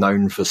not really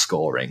known for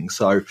scoring.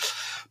 So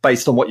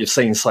based on what you've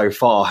seen so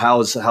far,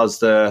 how's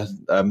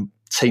the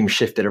team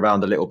shifted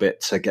around a little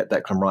bit to get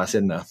Declan Rice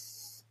in there?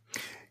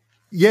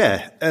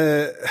 Yeah,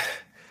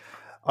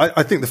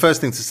 I think the first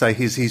thing to say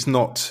is he's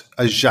not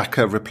a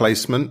Xhaka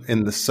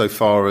replacement so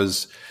far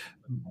as,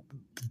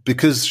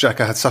 because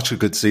Xhaka had such a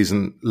good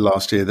season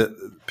last year, that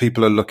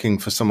people are looking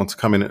for someone to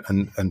come in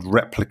and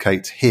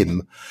replicate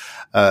him,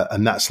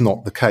 and that's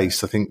not the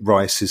case. I think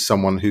Rice is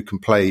someone who can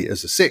play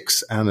as a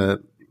 6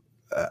 and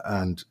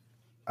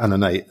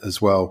an 8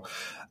 as well.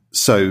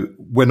 So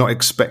we're not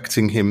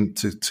expecting him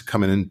to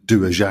come in and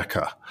do a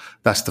Xhaka.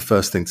 That's the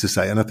first thing to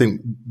say. And I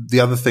think the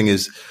other thing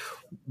is,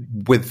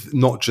 with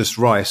not just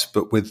Rice,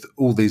 but with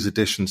all these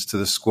additions to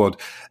the squad,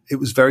 it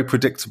was very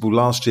predictable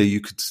last year.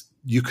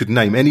 You could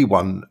name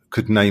anyone,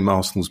 could name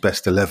Arsenal's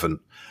best 11.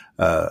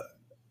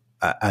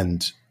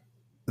 And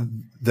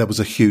there was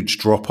a huge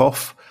drop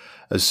off.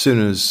 As soon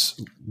as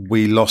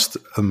we lost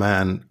a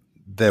man,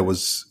 there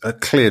was a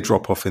clear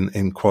drop off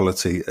in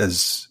quality,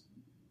 as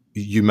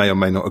you may or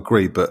may not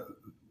agree, but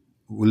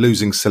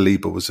losing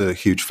Saliba was a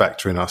huge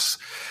factor in us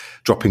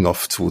dropping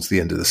off towards the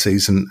end of the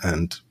season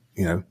and,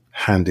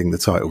 handing the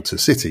title to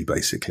City,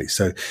 basically.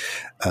 So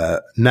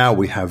now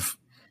we have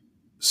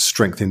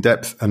strength in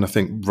depth, and I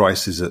think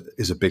Rice is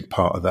a big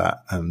part of that.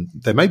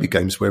 There may be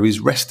games where he's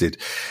rested.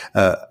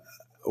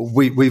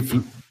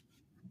 We've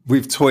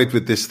toyed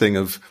with this thing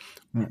of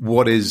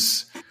what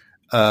is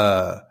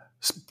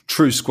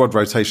true squad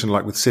rotation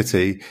like with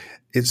City.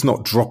 It's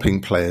not dropping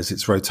players,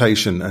 it's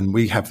rotation. And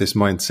we have this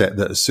mindset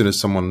that as soon as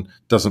someone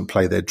doesn't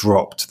play, they're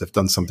dropped, they've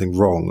done something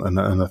wrong. And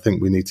I think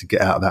we need to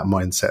get out of that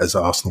mindset as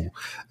Arsenal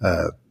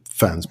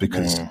fans,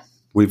 because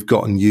we've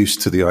gotten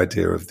used to the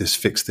idea of this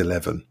fixed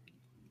 11.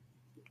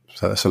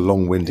 So that's a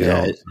long-winded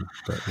answer.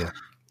 But yeah.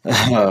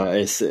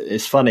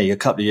 It's funny. A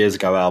couple of years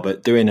ago,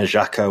 Albert, doing a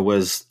Xhaka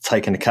was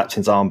taking the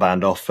captain's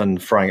armband off and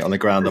throwing it on the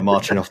ground and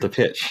marching off the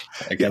pitch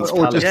against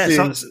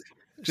Palace.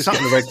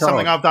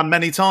 Something I've done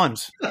many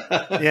times.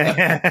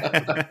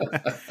 Yeah.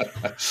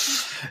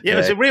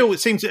 It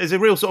seems it's a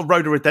real sort of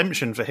road of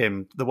redemption for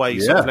him, the way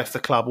he sort of left the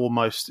club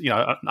almost,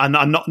 and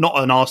I'm not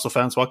an Arsenal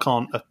fan, so I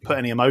can't put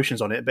any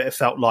emotions on it, but it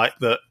felt like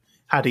that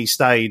had he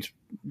stayed,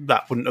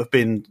 that wouldn't have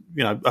been,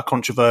 a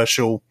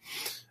controversial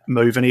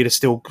move, and he'd have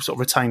still sort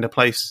of retained a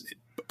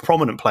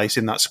prominent place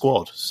in that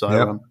squad.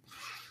 So,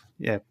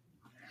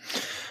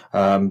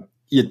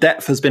 your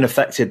depth has been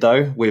affected,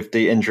 though, with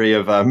the injury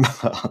of,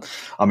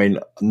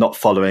 not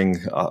following.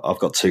 I've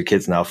got 2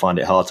 kids now. I find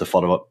it hard to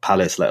follow up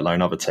Palace, let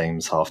alone other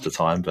teams, half the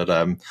time. But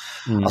I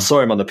saw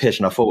him on the pitch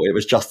and I thought it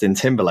was Justin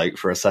Timberlake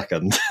for a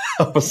second.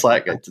 I was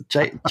like,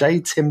 J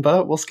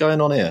Timber, what's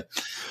going on here?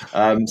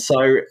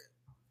 So,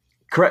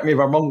 correct me if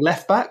I'm wrong,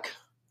 left back?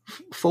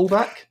 Full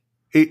back?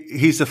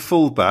 He's a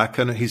full-back,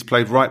 and he's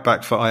played right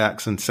back for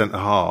Ajax and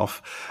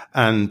centre-half,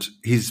 and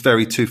he's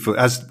very 2-foot.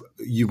 As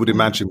you would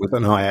imagine with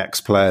an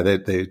Ajax player,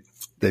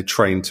 they're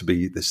trained to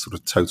be this sort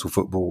of total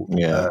football,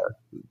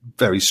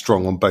 very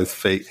strong on both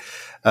feet.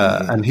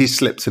 And he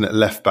slipped in at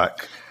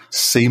left-back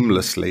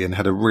seamlessly and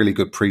had a really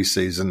good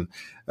pre-season.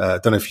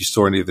 Don't know if you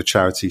saw any of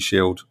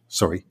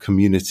the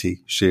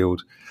Community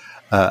Shield,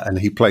 and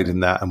he played in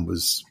that and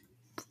was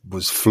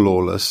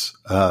flawless.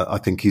 I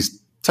think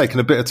he's taken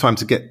a bit of time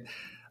to get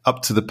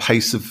up to the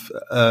pace of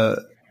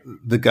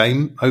the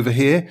game over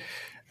here,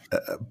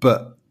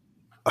 but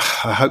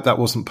I hope that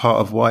wasn't part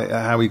of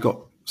how he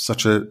got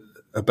such a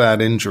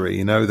bad injury.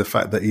 You know, the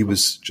fact that he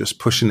was just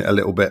pushing it a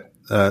little bit.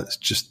 It's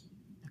just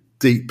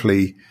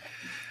deeply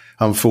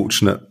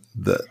unfortunate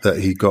that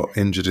he got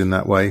injured in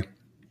that way.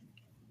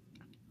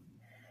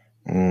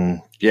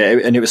 Yeah,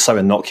 and it was so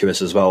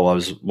innocuous as well. I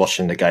was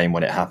watching the game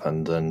when it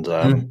happened, and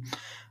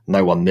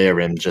no one near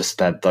him. Just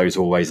had those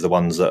always the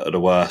ones that are the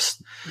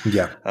worst.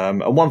 Yeah.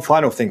 And one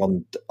final thing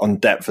on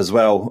depth as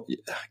well.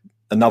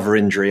 Another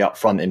injury up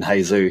front in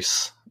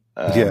Jesus,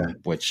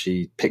 which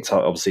he picked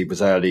up. Obviously,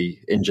 was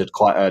injured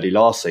quite early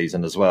last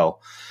season as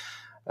well.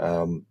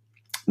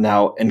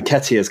 Now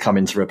Nketiah has come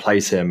in to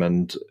replace him,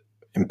 and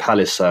in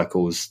Palace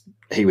circles,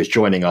 he was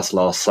joining us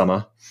last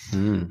summer.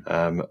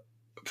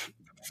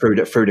 Through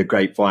the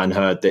grapevine,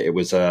 heard that it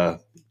was a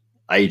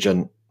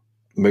agent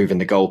moving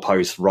the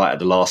goalpost right at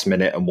the last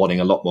minute and wanting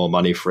a lot more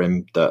money for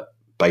him that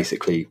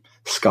basically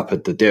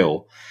scuppered the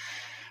deal.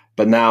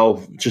 But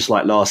now, just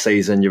like last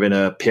season, you're in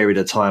a period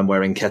of time where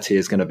Nketiah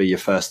is going to be your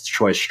first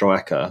choice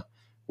striker,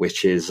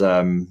 which is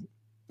how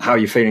are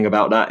you feeling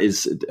about that?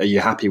 Are you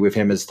happy with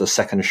him as the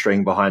second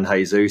string behind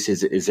Jesus?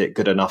 Is it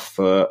good enough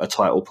for a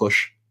title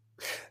push?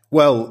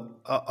 Well,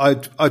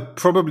 I'd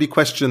probably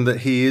question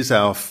that he is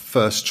our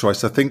first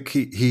choice. I think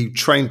he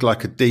trained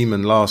like a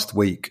demon last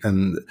week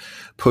and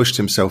pushed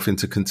himself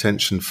into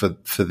contention for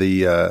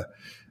the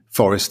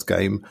Forest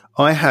game.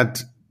 I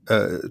had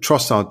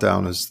Trossard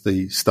down as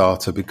the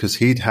starter because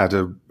he'd had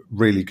a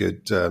really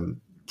good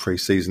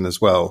pre-season as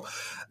well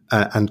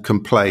and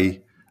can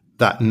play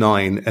that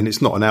 9. And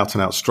it's not an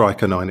out-and-out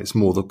striker 9. It's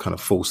more the kind of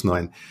false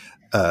 9.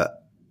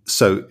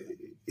 So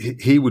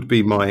he would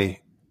be my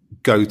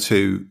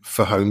go-to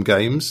for home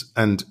games.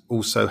 And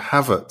also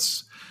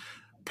Havertz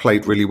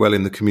played really well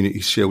in the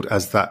Community Shield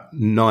as that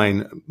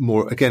 9,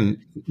 more,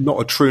 again, not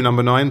a true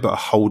number 9, but a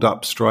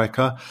hold-up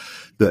striker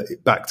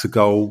that back to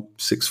goal,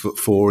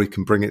 6'4", he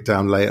can bring it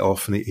down, lay it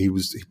off. And he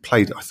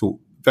played, I thought,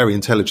 very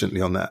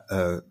intelligently on that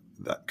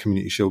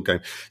Community Shield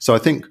game. So I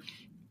think,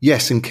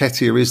 yes,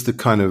 Nketiah is the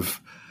kind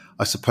of,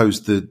 I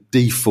suppose, the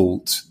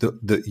default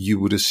that you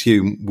would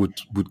assume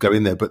would go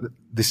in there. But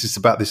this is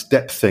about this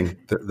depth thing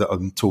that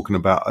I'm talking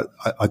about.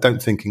 I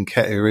don't think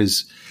Nketiah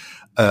is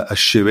a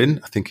shoo-in.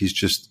 I think he's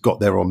just got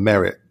there on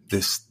merit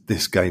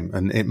this game.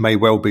 And it may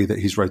well be that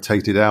he's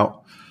rotated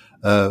out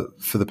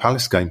for the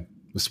Palace game.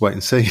 Let's wait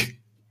and see.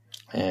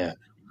 Yeah.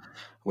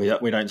 We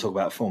don't talk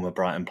about former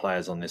Brighton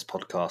players on this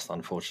podcast,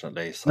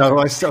 unfortunately. So no,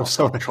 I'm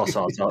sorry.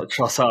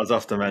 Trossard's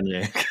off the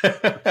menu.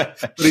 But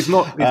he's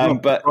not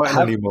Brighton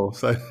anymore,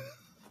 so...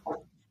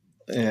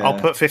 Yeah. I'll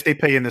put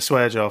 50p in the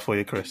swear jar for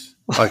you, Chris.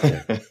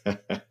 Okay.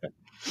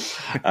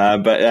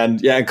 And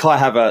Kai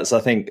Havertz,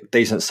 I think,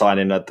 decent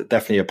signing.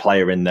 Definitely a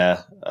player in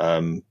there.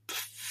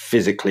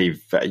 Physically,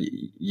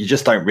 you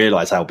just don't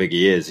realise how big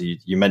he is.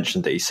 You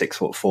mentioned that he's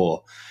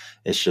 6'4".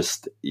 It's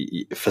just,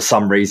 for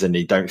some reason,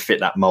 he don't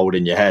fit that mould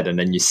in your head, and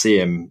then you see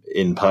him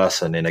in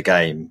person in a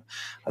game,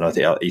 and I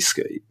think he's,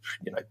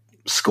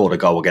 scored a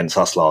goal against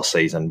us last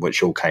season,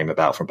 which all came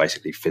about from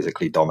basically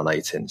physically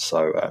dominating.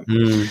 So,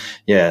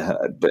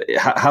 but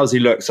how's he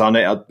look? So I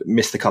know I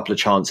missed a couple of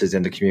chances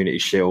in the Community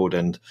Shield,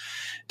 and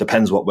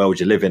depends what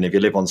world you live in. If you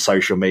live on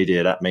social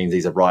media, that means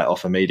he's a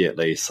write-off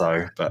immediately.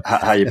 So, but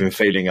how you been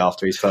feeling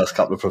after his first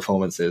couple of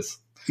performances?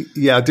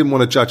 Yeah, I didn't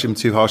want to judge him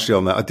too harshly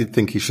on that. I did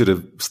think he should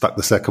have stuck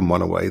the second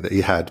one away that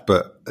he had.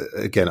 But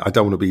again, I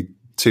don't want to be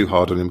too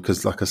hard on him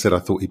because, like I said, I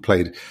thought he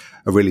played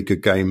a really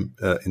good game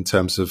in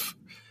terms of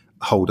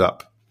hold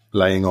up,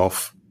 laying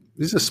off.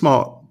 He's a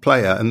smart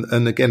player.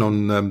 And again,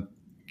 on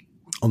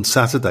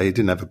Saturday, he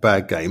didn't have a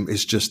bad game.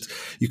 It's just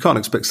you can't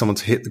expect someone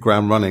to hit the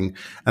ground running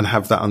and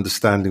have that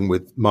understanding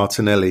with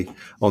Martinelli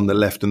on the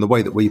left. And the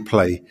way that we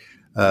play,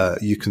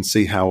 you can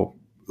see how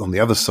on the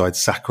other side,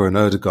 Saka and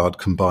Ødegaard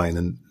combine,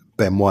 and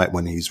Ben White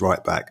when he's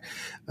right back.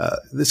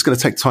 It's going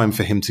to take time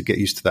for him to get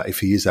used to that if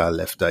he is our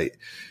left eight.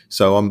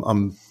 So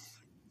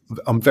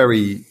I'm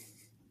very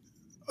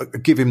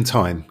give him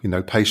time.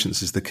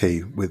 Patience is the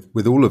key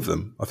with all of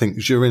them. I think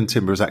Jurrien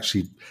Timber has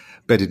actually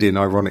bedded in,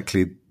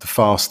 ironically, the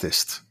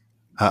fastest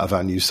out of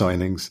our new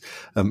signings.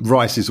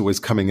 Rice is always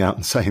coming out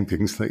and saying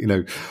things that,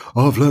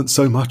 I've learned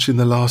so much in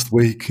the last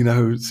week.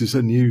 It's just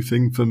a new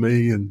thing for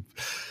me. And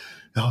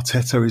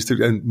Arteta is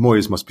doing, and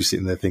Moyes must be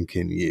sitting there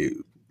thinking,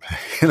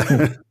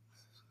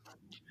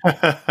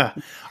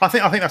 I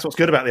think that's what's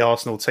good about the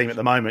Arsenal team at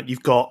the moment.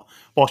 You've got,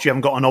 whilst you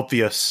haven't got an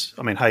obvious,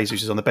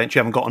 Jesus is on the bench, you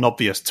haven't got an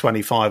obvious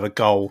 25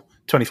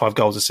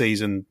 goals a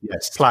season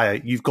player.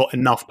 You've got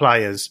enough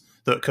players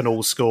that can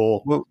all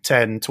score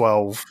 10,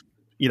 12,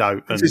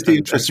 This is the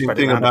interesting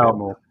thing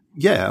about,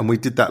 and we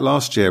did that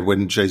last year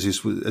when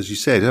Jesus was, as you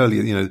said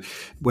earlier,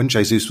 when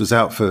Jesus was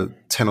out for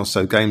 10 or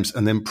so games.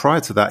 And then prior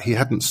to that, he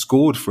hadn't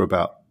scored for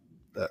about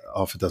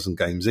half a dozen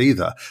games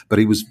either, but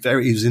he was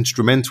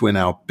instrumental in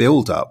our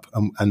build-up,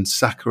 and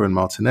Saka and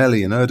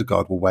Martinelli and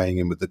Ødegaard were weighing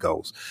in with the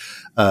goals.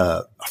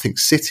 I think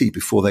City,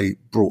 before they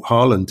brought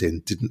Haaland in,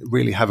 didn't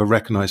really have a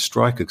recognised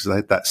striker because they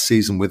had that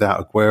season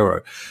without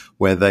Aguero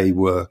where they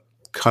were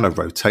kind of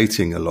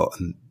rotating a lot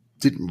and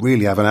didn't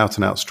really have an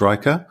out-and-out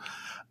striker.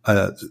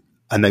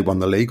 and they won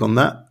the league on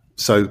that.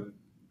 So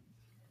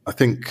I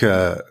think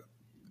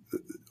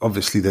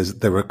obviously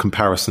there are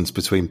comparisons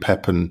between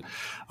Pep and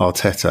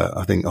Arteta.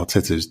 I think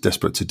Arteta is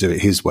desperate to do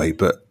it his way,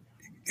 but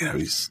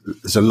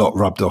there's a lot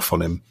rubbed off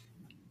on him.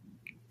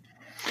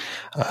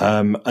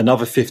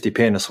 Another 50p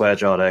in a swear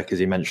jar there because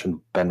you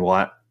mentioned Ben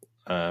White.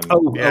 I'm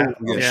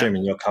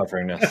assuming you're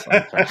covering this.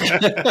 Okay.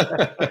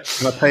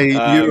 Can I pay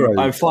euros?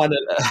 I'm fine.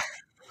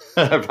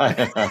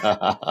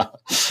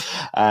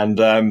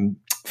 And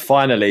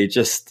finally,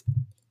 just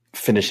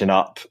finishing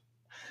up,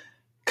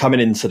 coming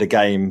into the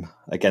game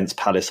against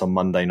Palace on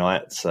Monday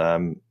night.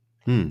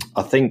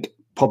 I think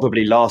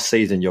probably last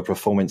season your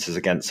performances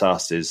against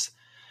us is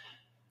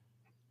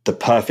the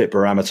perfect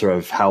barometer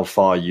of how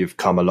far you've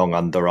come along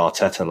under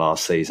Arteta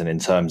last season in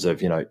terms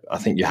of, I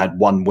think you had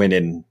one win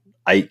in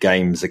 8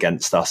 games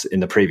against us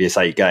in the previous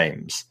 8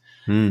 games.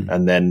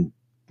 And then,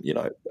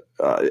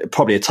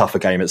 probably a tougher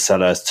game at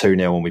Selhurst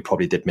 2-0 and we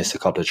probably did miss a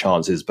couple of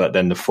chances, but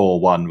then the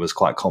 4-1 was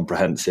quite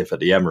comprehensive at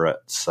the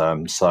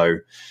Emirates. So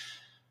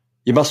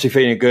you must be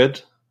feeling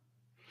good.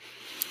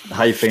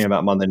 How are you feeling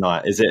about Monday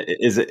night? Is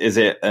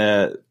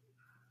it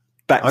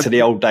back to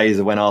the old days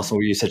of when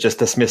Arsenal used to just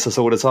dismiss us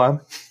all the time?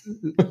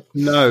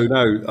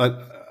 No.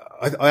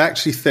 I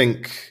actually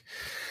think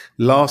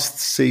last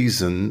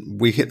season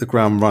we hit the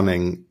ground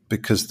running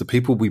because the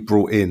people we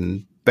brought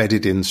in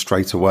bedded in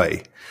straight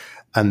away,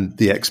 and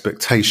the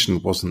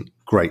expectation wasn't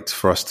great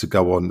for us to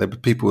go on.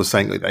 People were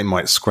saying that they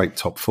might scrape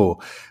top 4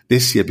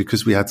 this year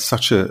because we had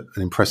such an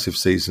impressive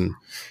season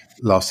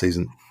last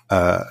season.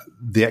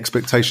 The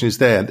expectation is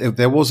there.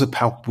 There was a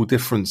palpable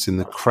difference in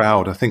the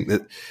crowd. I think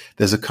that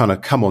there's a kind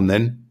of, come on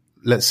then,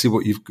 let's see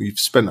what you've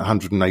spent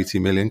 180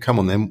 million. Come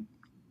on then,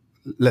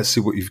 let's see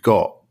what you've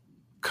got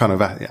kind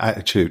of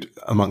attitude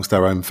amongst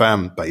our own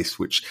fan base,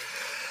 which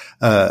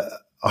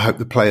I hope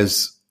the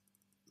players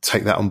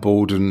take that on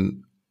board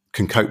and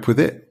can cope with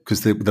it,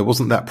 because there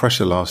wasn't that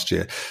pressure last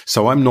year.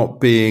 So I'm not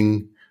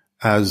being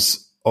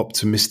as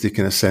optimistic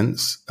in a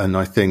sense. And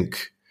I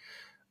think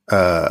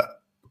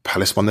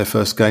Palace won their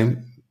first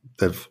game.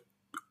 They've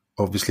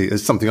obviously,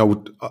 it's something I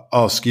would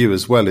ask you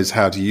as well, is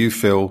how do you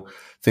feel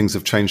things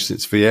have changed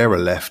since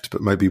Vieira left?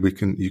 But maybe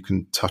you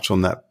can touch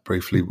on that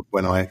briefly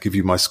when I give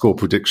you my score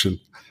prediction.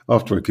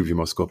 After I give you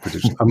my score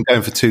prediction, I'm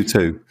going for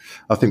 2-2.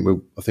 I think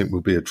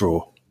we'll be a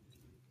draw.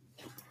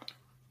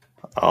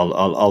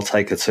 I'll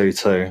take a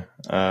 2-2.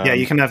 Yeah,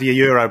 you can have your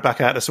euro back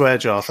out the swear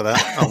jar for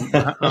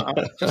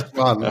that. Just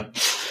one.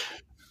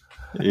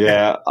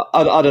 Yeah,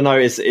 I don't know.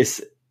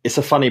 It's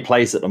a funny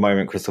place at the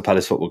moment, Crystal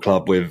Palace Football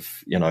Club,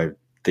 with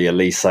the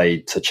Elise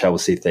to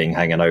Chelsea thing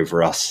hanging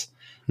over us.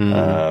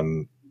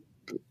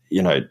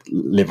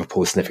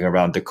 Liverpool sniffing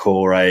around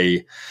Decore.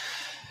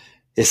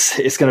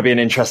 It's going to be an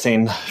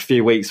interesting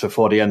few weeks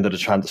before the end of the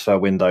transfer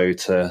window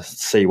to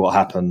see what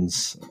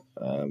happens.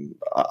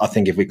 I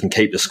think if we can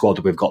keep the squad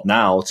that we've got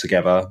now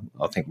together,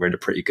 I think we're in a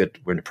pretty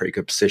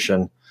good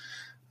position.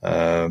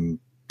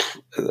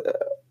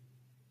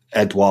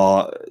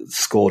 Edouard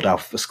scored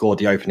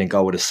the opening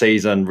goal of the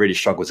season. Really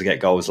struggled to get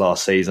goals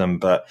last season,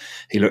 but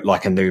he looked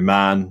like a new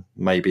man.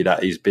 Maybe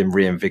that he's been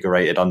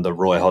reinvigorated under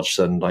Roy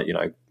Hodgson.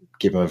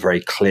 Give him a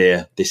very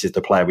clear, this is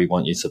the player we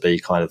want you to be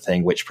kind of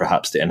thing, which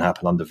perhaps didn't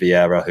happen under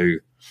Vieira, who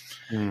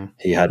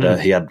he had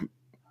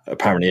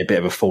apparently a bit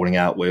of a falling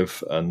out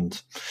with. And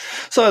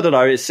so I don't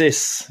know,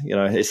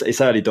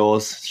 it's early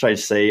doors. Strange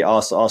to see.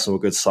 Arsenal a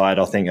good side.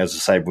 I think, as I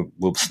say,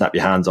 we'll snap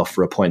your hands off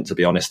for a point, to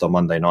be honest, on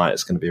Monday night.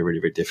 It's going to be a really,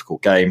 really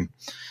difficult game.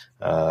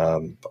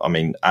 Adding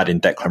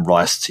Declan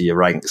Rice to your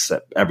ranks,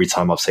 every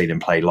time I've seen him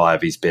play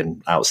live, he's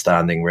been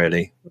outstanding,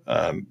 really.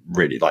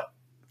 Really,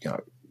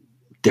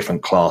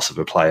 different class of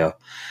a player.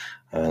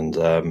 And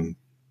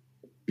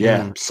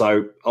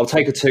so I'll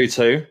take a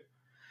 2-2.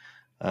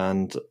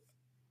 And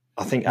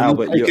I think,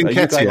 Albert, are you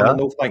going on the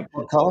North Bank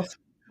podcast?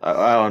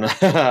 I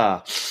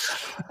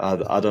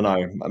don't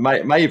know.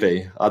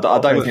 Maybe. I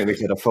don't think we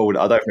can afford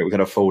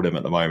him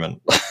at the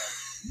moment.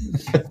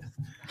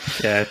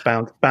 Yeah,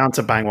 bound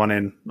to bang one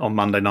in on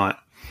Monday night.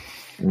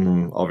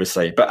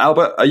 Obviously. But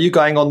Albert, are you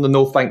going on the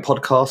North Bank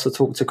podcast to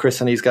talk to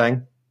Chris and his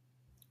gang?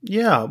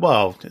 Yeah,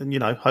 well,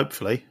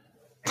 hopefully.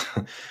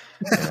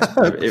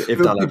 if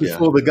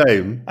before the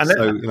game,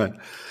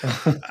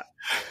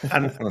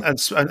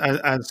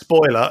 and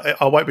spoiler,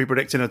 I won't be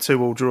predicting a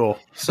 2-2 draw.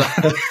 So.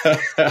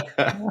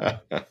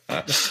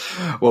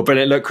 Well,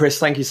 brilliant. Look, Chris,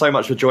 thank you so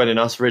much for joining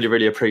us. Really,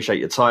 really appreciate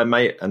your time,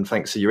 mate, and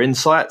thanks for your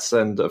insights.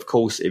 And of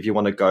course, if you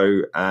want to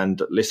go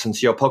and listen to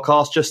your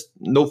podcast, just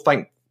North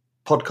Bank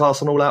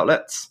Podcast on all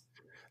outlets.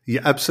 Yeah,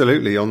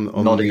 absolutely. On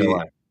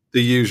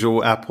the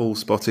usual Apple,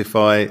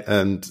 Spotify,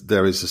 and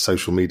there is a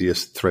social media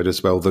thread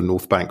as well, the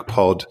North Bank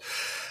Pod.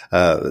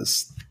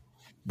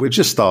 We're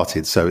just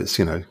started, so it's,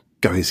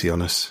 go easy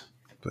on us.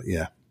 But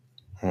yeah.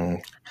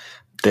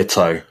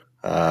 Ditto.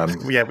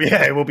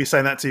 We'll be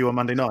saying that to you on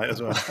Monday night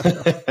as well.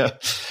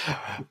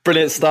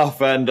 Brilliant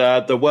stuff, and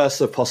the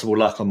worst of possible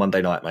luck on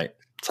Monday night, mate.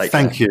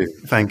 Thank you.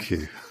 Thank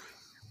you.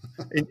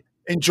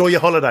 Enjoy your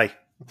holiday.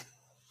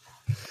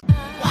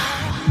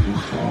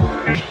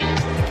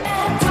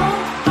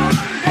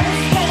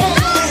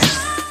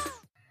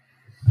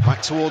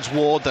 Back towards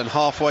Ward, then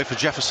halfway for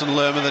Jefferson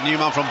Lerman, the new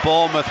man from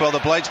Bournemouth. Well, the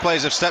Blades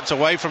players have stepped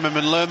away from him,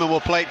 and Lerman will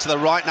play it to the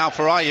right now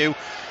for Ayew.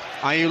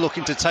 Ayew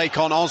looking to take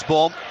on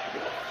Osborne.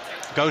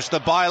 Goes to the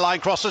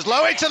byline, crosses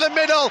low into the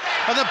middle,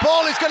 and the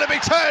ball is going to be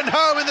turned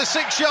home in the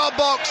 6-yard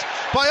box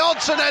by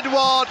Odsonne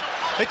Edouard.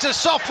 It's a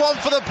soft one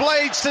for the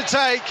Blades to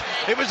take.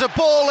 It was a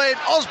ball in.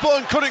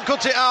 Osborne couldn't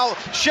cut it out.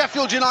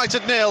 Sheffield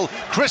United 0,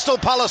 Crystal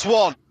Palace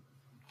 1.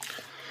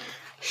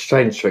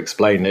 Strange to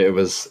explain it. It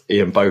was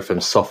Ian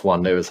Botham's soft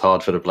one. It was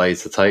hard for the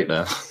Blades to take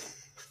there.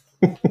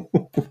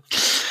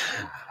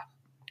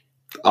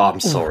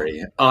 I'm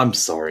sorry.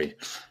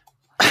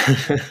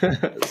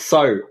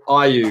 So,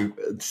 Ayew,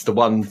 it's the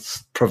one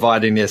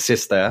providing the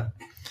assist there,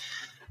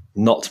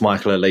 not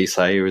Michael Elise,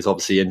 who is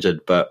obviously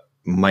injured, but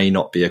may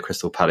not be a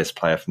Crystal Palace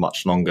player for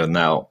much longer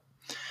now.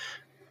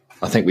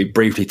 I think we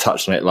briefly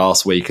touched on it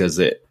last week as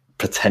it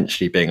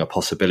potentially being a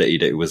possibility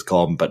that it was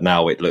gone, but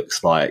now it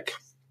looks like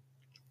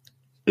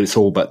it's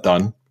all but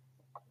done.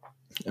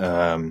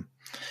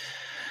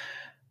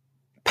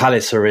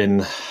 Palace are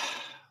in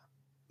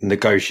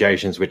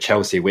negotiations with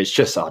Chelsea, which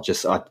I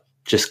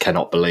just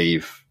cannot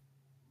believe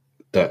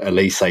that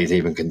Elise is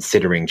even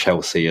considering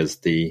Chelsea as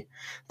the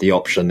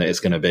option that it's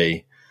going to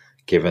be,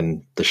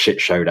 given the shit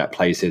show that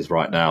place is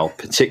right now,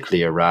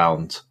 particularly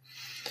around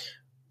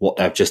what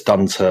they've just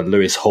done to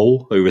Lewis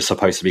Hall, who was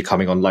supposed to be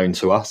coming on loan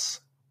to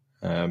us.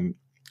 It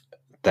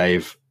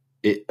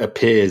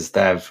appears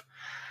they've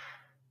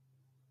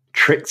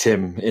tricked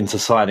him into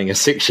signing a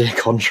 6-year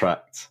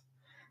contract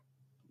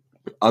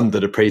under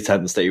the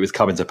pretense that he was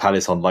coming to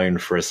Palace on loan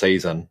for a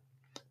season.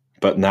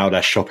 But now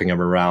they're shopping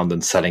him around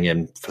and selling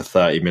him for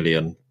 30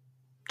 million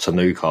to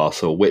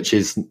Newcastle, which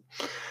is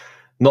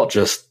not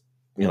just,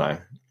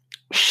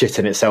 shit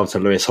in itself to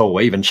Lewis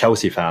Hall. Even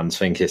Chelsea fans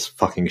think it's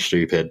fucking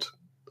stupid.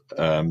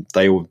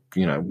 They will,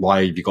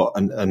 why have you got a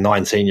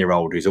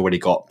 19-year-old who's already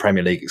got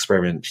Premier League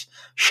experience,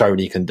 shown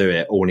he can do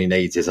it? All he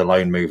needs is a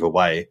loan move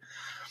away.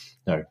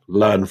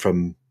 Learn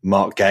from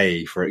Mark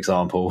Gay, for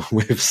example.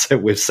 We've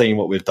seen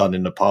what we've done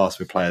in the past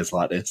with players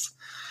like this.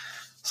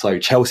 So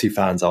Chelsea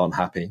fans aren't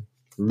happy.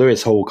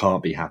 Lewis Hall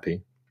can't be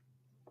happy.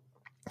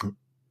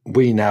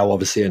 We now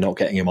obviously are not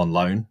getting him on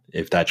loan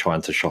if they're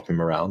trying to shop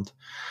him around.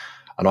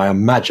 And I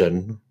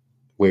imagine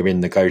we're in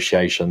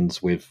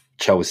negotiations with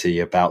Chelsea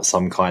about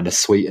some kind of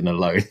sweetener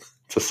loan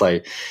to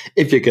say,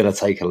 if you're going to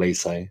take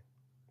Elise,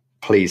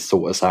 please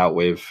sort us out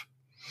with...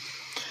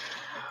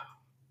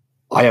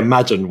 I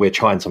imagine we're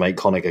trying to make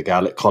Conor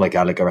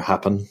Gallagher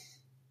happen.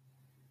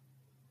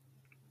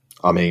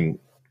 I mean,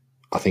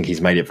 I think he's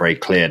made it very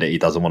clear that he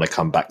doesn't want to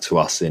come back to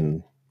us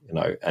in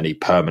any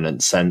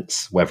permanent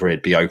sense. Whether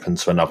it'd be open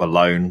to another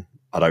loan,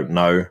 I don't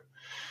know.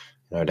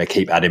 They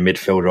keep adding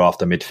midfielder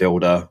after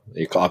midfielder.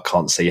 I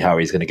can't see how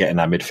he's going to get in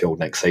that midfield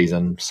next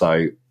season.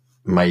 So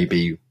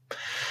maybe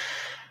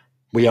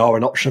we are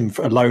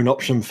a loan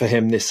option for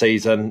him this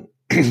season.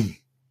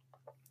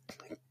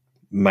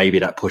 Maybe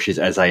that pushes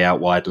Eze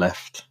out wide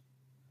left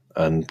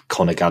and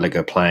Conor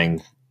Gallagher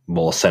playing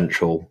more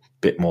central,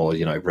 bit more,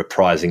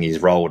 reprising his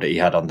role that he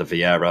had under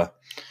Vieira.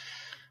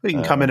 He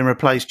can come in and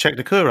replace Czech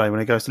Doucouré when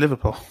he goes to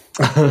Liverpool.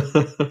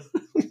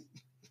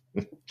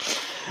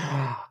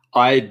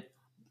 Let's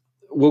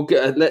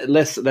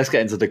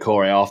get into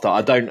Doucouré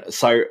after.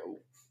 So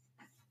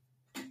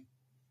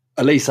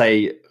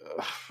Elise,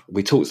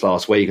 we talked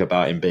last week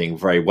about him being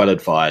very well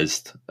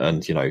advised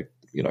and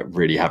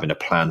really having a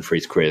plan for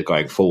his career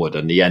going forward.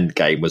 And the end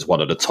game was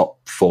one of the top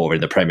 4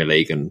 in the Premier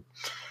League. And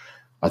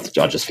I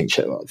just think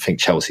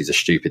Chelsea's a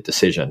stupid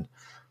decision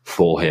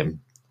for him.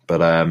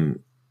 But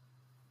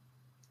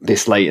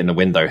this late in the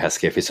window,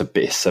 Hesketh,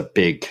 it's a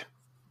big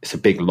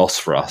loss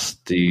for us.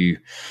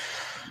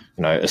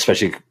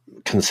 Especially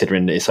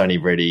considering that it's only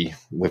really,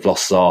 we've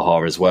lost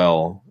Zaha as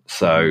well.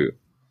 So,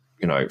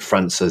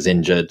 France's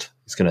injured.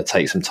 It's going to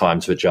take some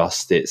time to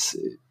adjust. It's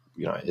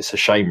a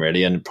shame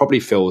really, and it probably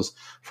feels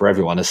for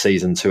everyone a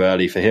season too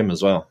early for him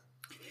as well.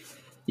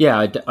 Yeah,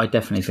 I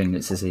definitely think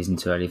it's a season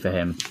too early for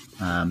him.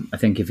 I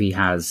think if he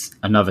has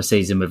another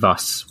season with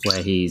us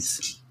where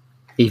he's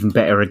even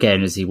better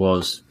again as he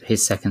was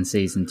his second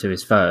season to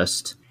his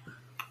first,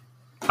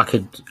 I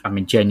could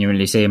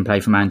genuinely see him play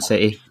for Man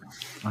City.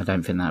 I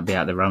don't think that'd be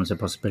out of the realms of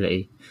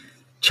possibility.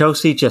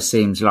 Chelsea just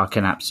seems like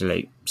an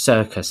absolute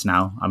circus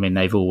now. I mean,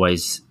 they've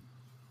always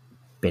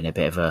been a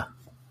bit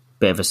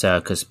of a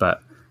circus,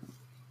 but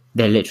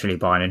they're literally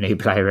buying a new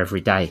player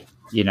every day.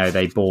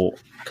 They bought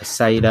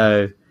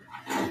Caicedo,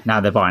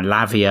 now they're buying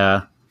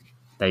Lavia.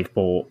 They've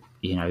bought,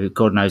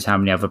 God knows how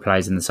many other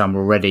players in the summer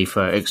already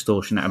for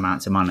extortionate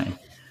amounts of money.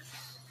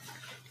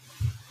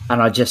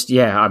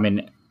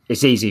 And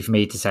it's easy for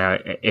me to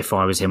say if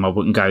I was him, I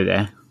wouldn't go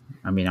there.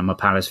 I mean, I'm a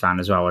Palace fan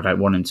as well. I don't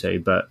want him to,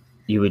 but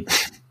you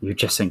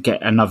just think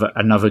get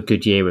another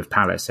good year with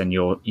Palace and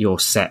you're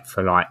set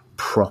for like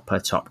proper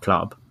top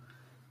club.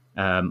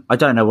 I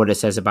don't know what it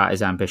says about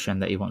his ambition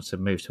that he wants to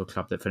move to a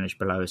club that finished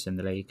below us in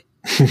the league.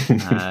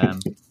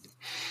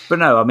 But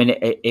no, I mean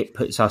it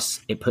puts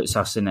us in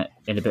a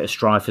bit of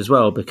strife as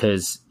well,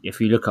 because if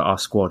you look at our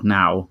squad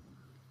now,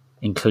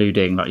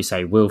 including, like you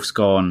say, Wilf's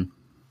gone,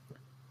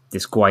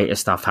 this greater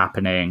stuff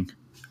happening,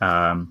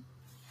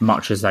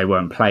 much as they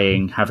weren't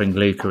playing, having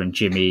Luca and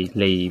Jimmy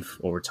leave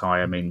or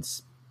retire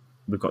means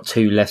we've got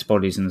 2 less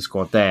bodies in the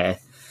squad there.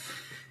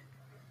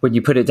 When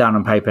you put it down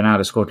on paper now,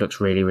 the squad looks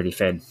really, really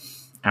thin.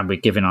 And we're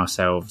giving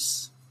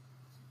ourselves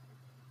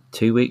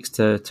 2 weeks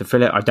to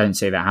fill it. I don't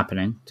see that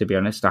happening, to be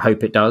honest. I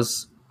hope it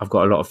does. I've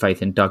got a lot of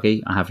faith in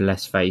Dougie. I have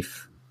less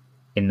faith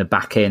in the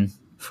back end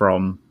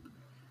from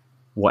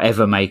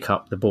whatever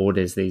makeup the board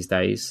is these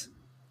days.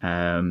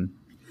 And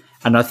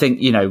I think,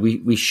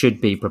 we should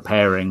be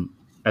preparing,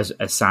 as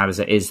sad as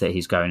it is that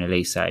he's going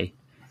Elise.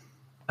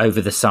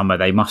 Over the summer,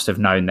 they must have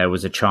known there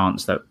was a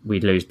chance that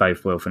we'd lose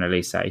both Wilf and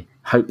Elise.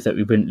 Hope that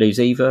we wouldn't lose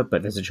either,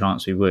 but there's a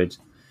chance we would.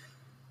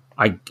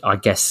 I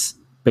guess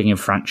bringing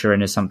Francher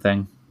in is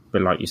something,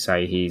 but like you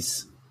say,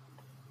 he's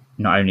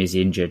not only is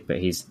he injured, but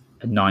he's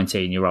a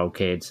 19-year-old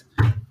kid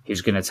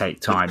who's going to take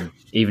time,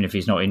 even if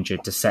he's not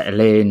injured, to settle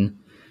in,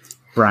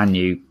 brand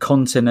new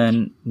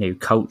continent, new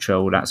culture,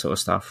 all that sort of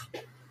stuff.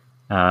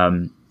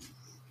 And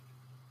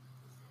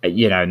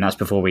that's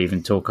before we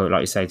even talk about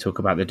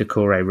the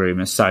Doucouré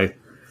rumours. So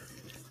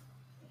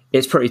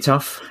it's pretty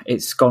tough.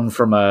 It's gone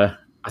from I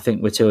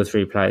think we're 2 or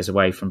 3 players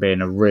away from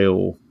being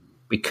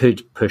we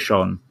could push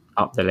on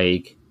up the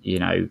league,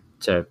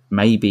 to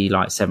maybe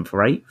like 7th or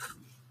 8th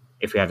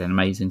if we had an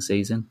amazing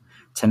season.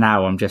 To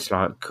now, I'm just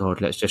like,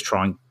 God, let's just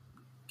try and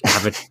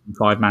have a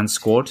 5-man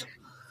squad.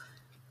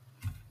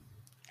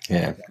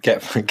 Yeah,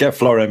 get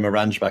Florian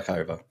Marange back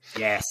over.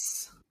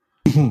 Yes.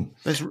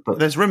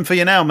 There's room for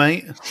you now,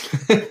 mate.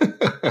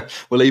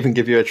 We'll even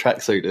give you a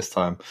tracksuit this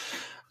time.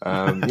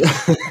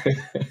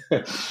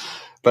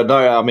 But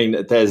no, I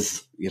mean,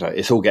 there's,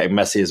 it's all getting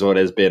messy as well.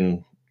 There's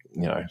been,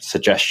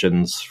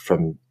 suggestions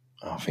from,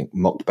 I think,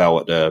 Mockbell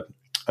at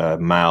the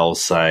Mail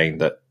saying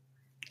that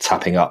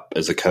tapping up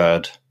has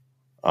occurred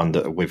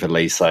with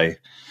Elise.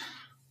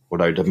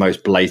 Although the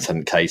most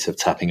blatant case of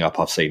tapping up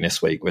I've seen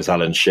this week was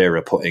Alan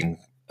Shearer putting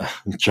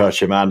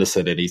Joachim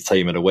Andersen in his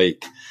team of the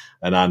week,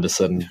 and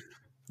Andersen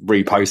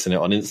reposting it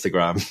on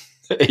Instagram.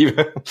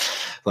 Even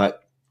like,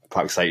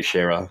 fuck's sake,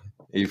 Shearer.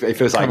 He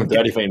feels like he can do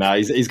anything now.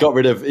 He's got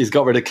rid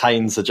of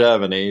Kane to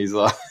Germany. He's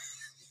like,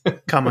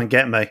 come and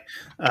get me.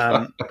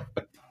 I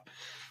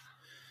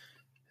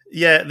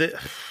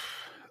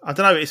don't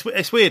know.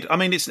 It's weird. I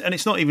mean,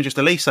 it's not even just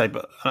Elise, and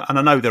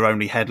I know they're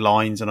only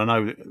headlines, and I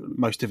know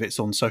most of it's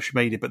on social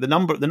media. But the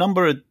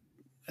number of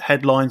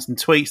headlines and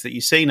tweets that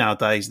you see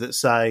nowadays that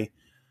say,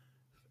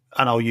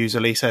 and I'll use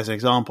Elise as an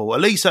example.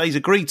 Elise, he's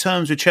agreed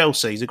terms with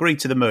Chelsea. He's agreed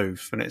to the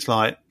move, and it's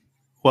like,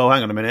 well,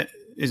 hang on a minute.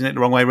 Isn't it the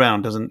wrong way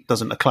around? Doesn't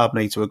the club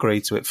need to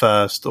agree to it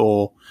first,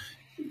 or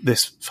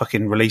this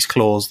fucking release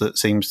clause that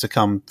seems to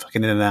come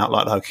fucking in and out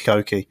like the hokey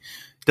cokey?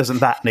 Doesn't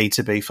that need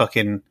to be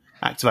fucking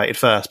activated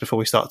first before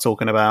we start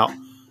talking about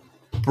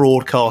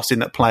broadcasting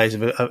that players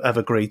have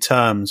agreed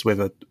terms with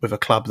a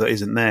club that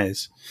isn't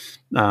theirs?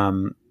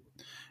 And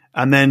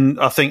then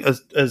I think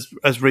as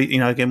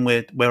again,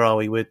 where are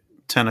we? We're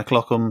 10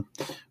 o'clock on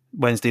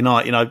Wednesday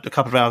night. A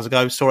couple of hours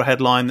ago, saw a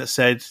headline that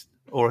said,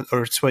 or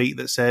a tweet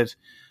that said,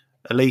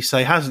 Elise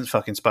hasn't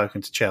fucking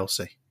spoken to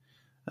Chelsea.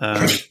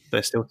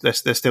 They're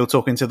still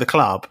talking to the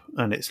club,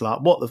 and it's like,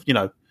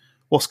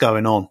 what's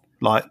going on?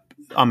 Like,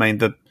 I mean,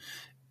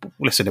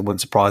 listen, it wouldn't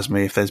surprise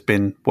me if there's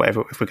been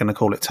whatever. If we're going to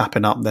call it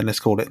tapping up, then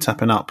let's call it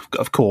tapping up.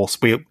 Of course,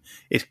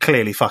 it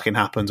clearly fucking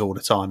happens all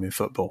the time in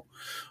football,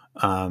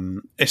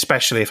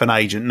 especially if an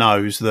agent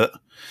knows that.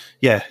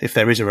 Yeah, if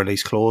there is a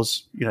release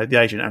clause,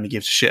 the agent only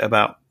gives a shit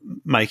about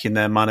making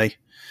their money.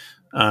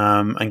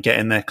 And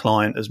getting their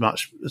client as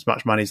much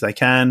money as they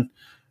can,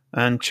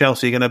 and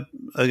Chelsea are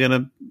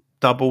gonna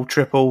double,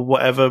 triple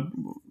whatever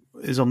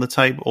is on the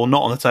table or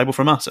not on the table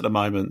from us at the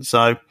moment.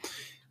 So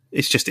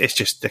it's just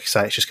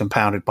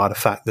compounded by the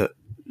fact that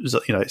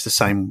it's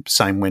the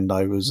same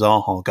window as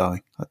Zaha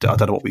going. I don't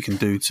know what we can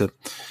do to.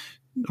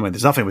 I mean,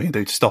 there's nothing we can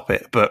do to stop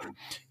it, but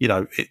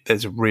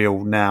there's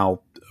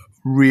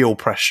real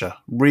pressure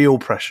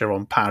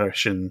on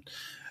Parish and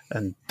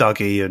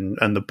Dougie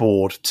and the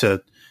board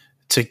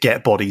to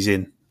get bodies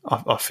in.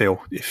 I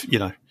feel,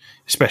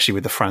 especially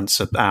with the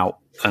France out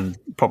and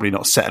probably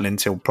not settling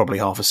until probably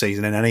half a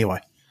season in anyway.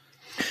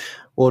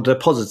 Well, the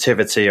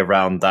positivity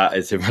around that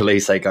is if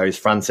Elise goes,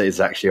 France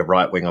is actually a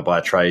right winger by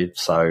trade,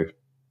 so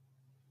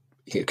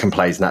he can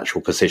play his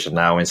natural position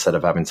now instead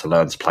of having to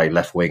learn to play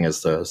left wing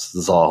as the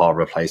Zaha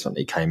replacement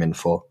he came in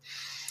for.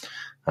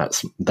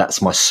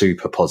 That's my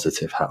super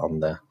positive hat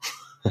on there.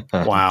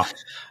 Wow.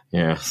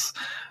 Yes.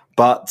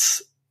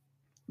 But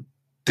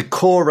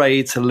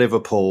Doucouré to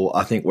Liverpool,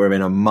 I think we're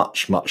in a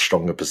much, much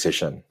stronger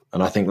position.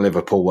 And I think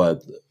Liverpool I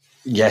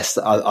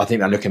think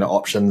they're looking at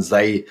options.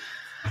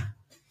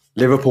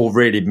 Liverpool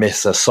really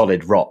miss a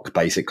solid rock,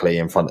 basically,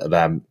 in front of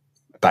them,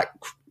 back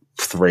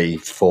 3,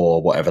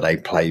 4, whatever they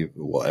play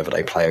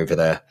over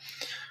there.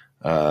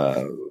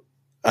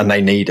 And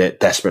they need it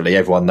desperately.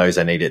 Everyone knows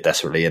they need it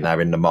desperately, and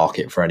they're in the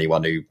market for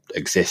anyone who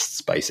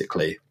exists,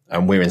 basically.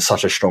 And we're in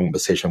such a strong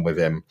position with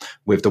him.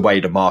 With the way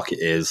the market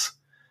is,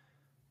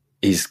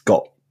 he's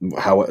got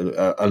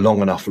a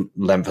long enough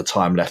length of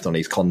time left on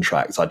his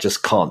contracts. I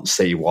just can't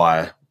see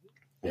why.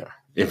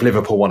 If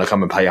Liverpool want to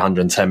come and pay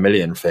 110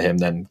 million for him,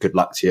 then good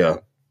luck to you.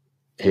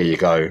 Here you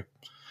go.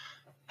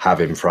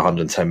 Have him for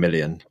 110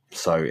 million.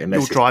 So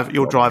unless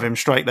you'll drive him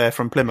straight there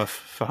from Plymouth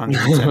for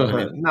 110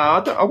 million. No,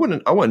 I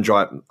wouldn't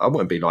drive. I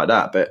wouldn't be like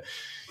that. But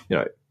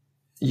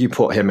you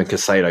put him and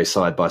Caicedo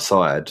side by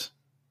side.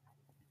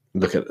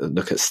 Look at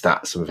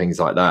stats and things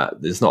like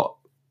that. There's not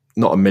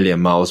a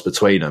million miles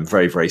between them.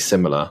 Very, very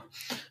similar.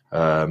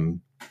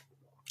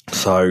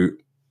 So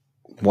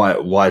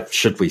why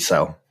should we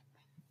sell?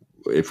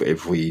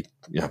 If we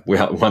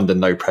we're under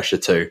no pressure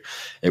to,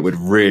 it would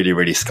really,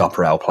 really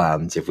scupper our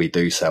plans if we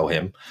do sell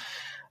him.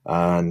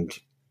 And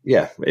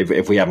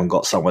if we haven't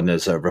got someone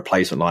as a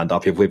replacement lined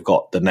up, if we've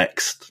got the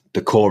next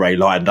Doucouré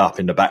lined up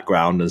in the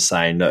background and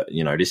saying that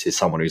this is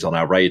someone who's on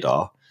our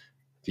radar,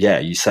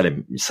 you sell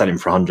him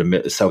for 100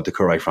 million, sell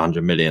Doucouré for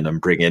 100 million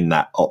and bring in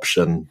that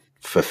option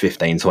for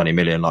 15, 20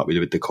 million like we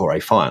did with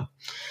Doucouré, fine.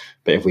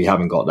 But if we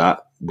haven't got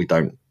that, we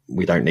don't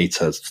need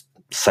to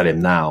sell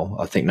him now.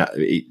 I think that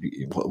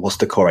what's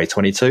Doucouré,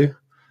 22?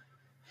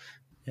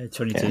 Yeah,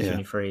 22,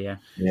 23, yeah.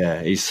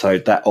 Yeah, so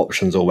that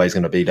option's always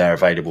going to be there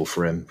available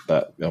for him.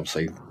 But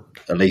obviously,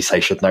 Elise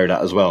should know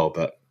that as well.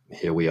 But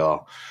here we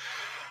are.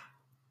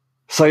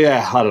 So,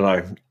 I don't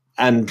know.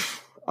 And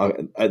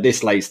at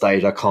this late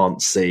stage, I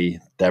can't see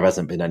there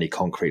hasn't been any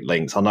concrete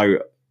links. I know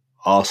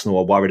Arsenal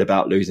are worried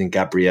about losing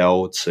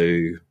Gabriel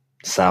to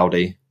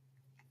Saudi.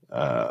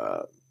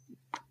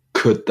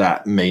 Could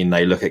that mean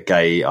they look at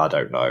Gay? I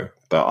don't know.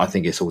 But I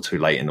think it's all too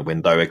late in the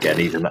window. Again,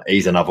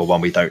 he's another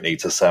one we don't need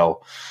to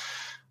sell.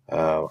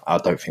 I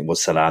don't think we'll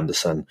sell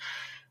Anderson.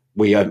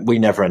 We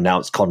never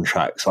announced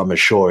contracts. I'm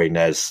assuming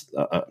there's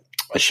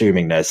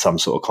some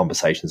sort of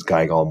conversations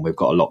going on. We've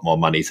got a lot more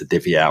money to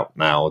divvy out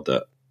now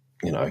that,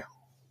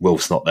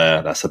 Wilf's not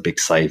there. That's a big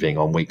saving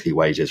on weekly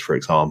wages, for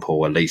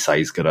example. Elise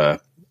is going to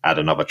add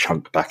another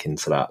chunk back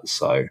into that.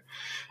 So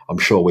I'm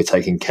sure we're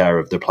taking care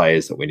of the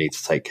players that we need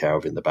to take care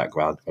of in the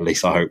background. At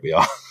least I hope we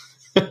are.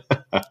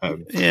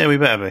 Yeah, we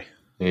better be.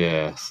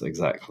 Yes,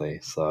 exactly.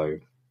 So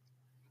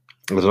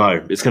I don't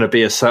know. It's going to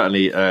be a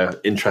certainly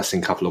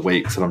interesting couple of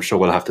weeks, and I'm sure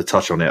we'll have to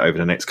touch on it over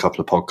the next couple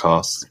of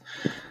podcasts.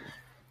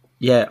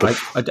 Yeah,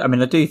 I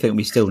mean, I do think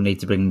we still need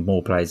to bring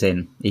more players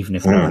in, even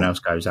if no one else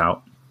goes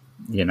out.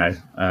 You're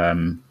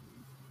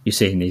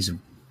seeing these,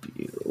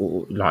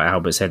 like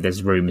Albert said,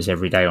 there's rumours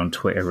every day on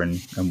Twitter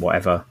and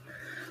whatever.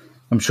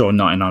 I'm sure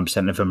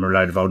 99% of them are a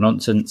load of old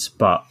nonsense,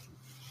 but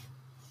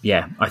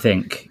I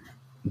think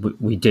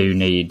we do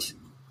need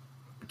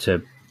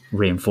to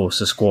reinforce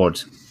the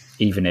squad,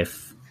 even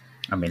if,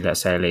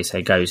 let's say Elise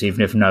goes,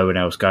 even if no one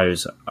else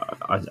goes,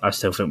 I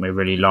still think we're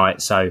really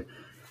light. So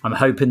I'm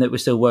hoping that we're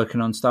still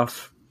working on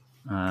stuff.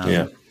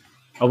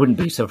 I wouldn't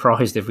be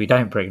surprised if we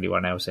don't bring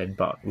anyone else in,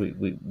 but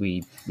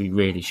we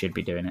really should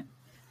be doing it.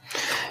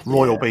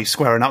 Roy will be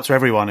squaring up to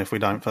everyone if we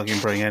don't fucking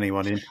bring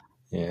anyone in.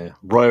 Yeah,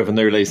 Roy with a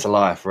new lease of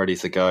life, ready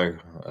to go.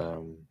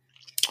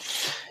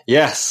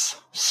 Yes,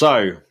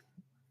 so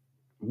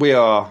we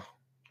are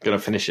going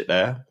to finish it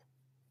there.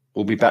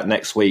 We'll be back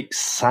next week.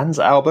 Sans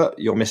Albert,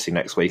 you're missing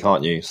next week,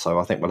 aren't you? So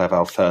I think we'll have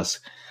our first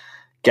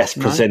guest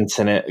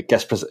presenting it.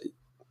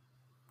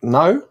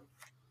 No?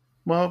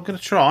 Well, I'm going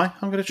to try.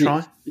 You're going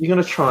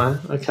to try?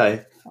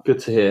 Okay, good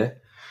to hear.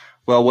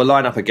 Well, we'll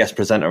line up a guest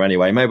presenter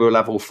anyway. Maybe we'll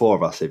have all four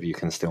of us if you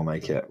can still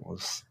make it. We'll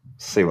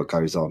see what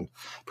goes on.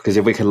 Because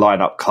if we can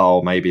line up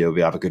Carl, maybe it'll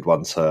be have a good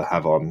one to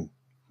have on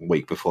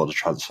week before the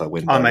transfer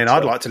window.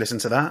 I'd like to listen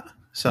to that.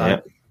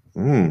 So,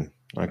 yeah.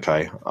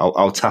 Okay,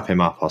 I'll tap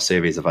him up. I'll see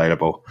if he's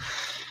available.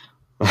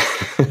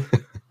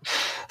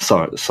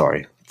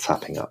 Sorry,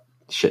 tapping up.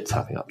 Shit,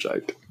 tapping up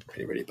joke.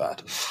 Really, really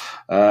bad.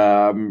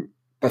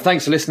 But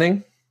thanks for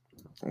listening.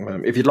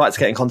 If you'd like to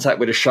get in contact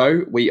with the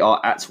show, we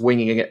are at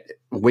Winging It.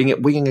 We're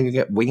at Winging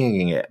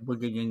It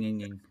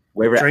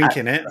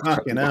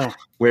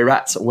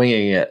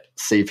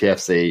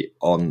CPFC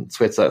on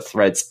Twitter,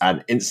 Threads,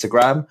 and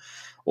Instagram.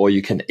 Or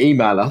you can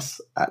email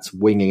us at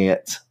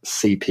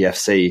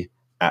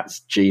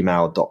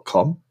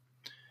wingingitcpfc@gmail.com.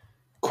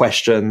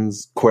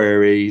 Questions,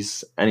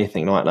 queries,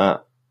 anything like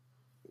that,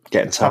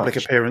 get in touch. Public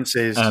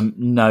appearances.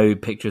 No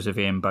pictures of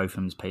Ian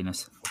Botham's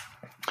penis.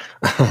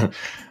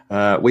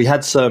 We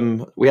had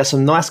some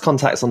nice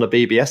contacts on the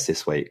BBS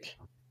this week.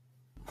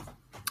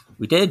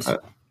 We did.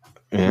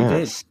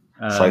 Yes.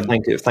 So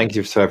thank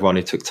you to everyone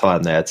who took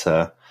time there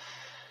to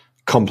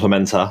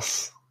compliment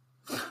us.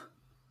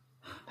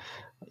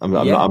 I'm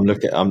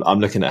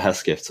looking at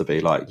Hesketh to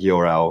be like,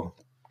 you're our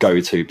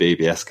go-to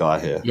BBS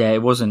guy here. Yeah,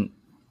 it wasn't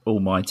all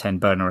my 10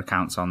 burner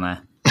accounts on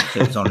there.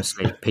 It was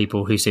honestly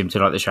people who seem to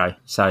like the show.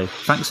 So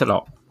thanks a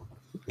lot.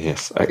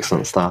 Yes,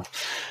 excellent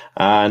stuff.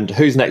 And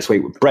who's next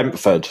week?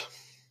 Brentford.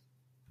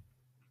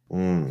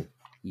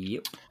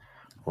 Yep.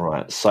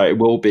 Right. So it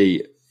will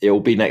be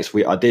next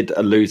week. I did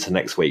allude to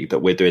next week that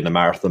we're doing the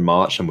Marathon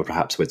March, and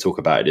perhaps we'll talk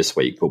about it this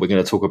week, but we're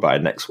going to talk about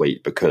it next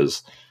week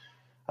because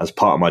as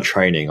part of my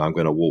training, I'm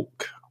going to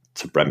walk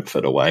to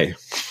Brentford away.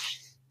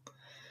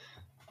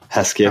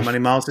 Hesketh. How many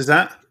miles is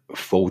that?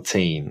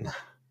 14.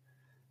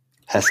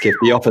 Hesketh,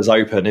 the offer's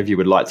open if you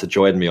would like to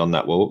join me on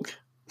that walk.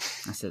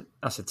 That's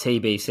a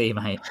TBC,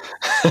 mate.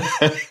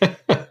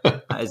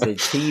 That is a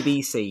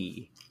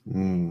TBC.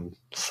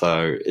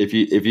 So if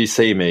you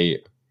see me,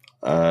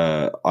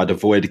 I'd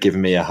avoid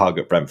giving me a hug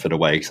at Brentford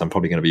away because I'm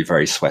probably going to be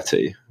very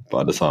sweaty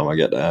by the time I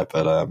get there.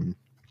 But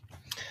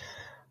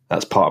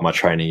that's part of my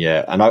training,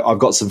 yeah. And I've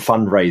got some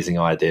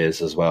fundraising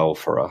ideas as well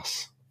for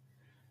us.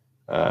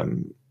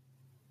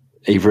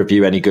 Either of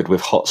you any good with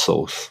hot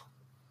sauce?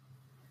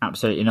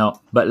 Absolutely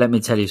not. But let me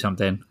tell you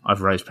something.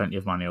 I've raised plenty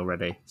of money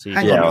already. So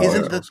Hang on,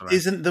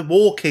 isn't the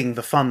walking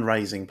the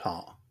fundraising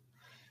part?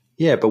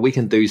 Yeah, but we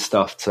can do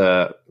stuff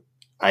to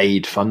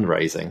aid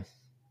fundraising.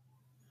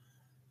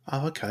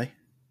 Oh, okay.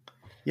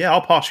 Yeah,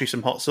 I'll pass you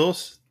some hot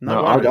sauce.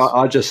 No,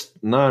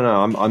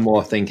 I'm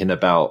more thinking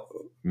about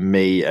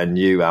me and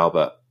you,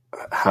 Albert,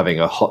 having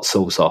a hot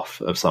sauce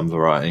off of some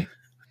variety.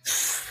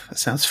 That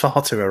sounds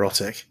far too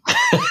erotic.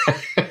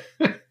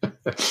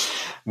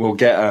 We'll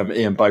get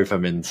Ian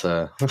Botham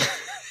into...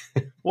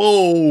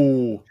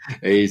 Whoa!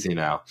 Easy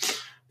now.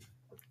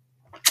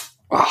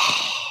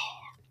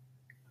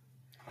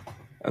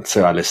 And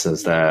to our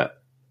listeners there,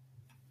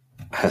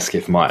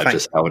 Hesketh might have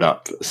just held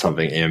up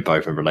something Ian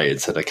Botham related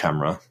to the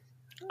camera.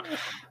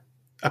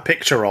 A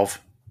picture of.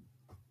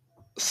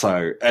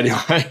 So,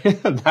 anyway,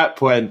 at that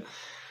point...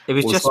 It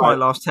was just my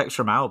last text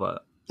from Albert.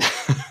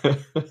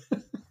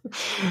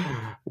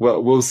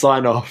 Well, we'll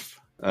sign off.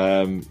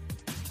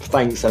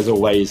 Thanks, as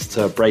always,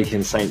 to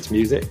Breaking Saints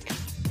Music.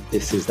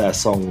 This is their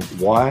song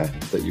Wire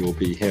that you'll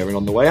be hearing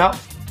on the way up.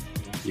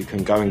 You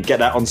can go and get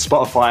that on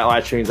Spotify,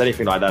 iTunes,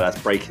 anything like that.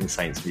 That's Breaking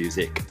Saints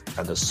Music.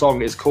 And the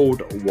song is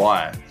called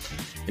Wire.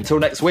 Until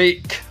next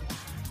week,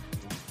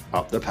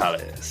 up the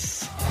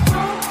Palace.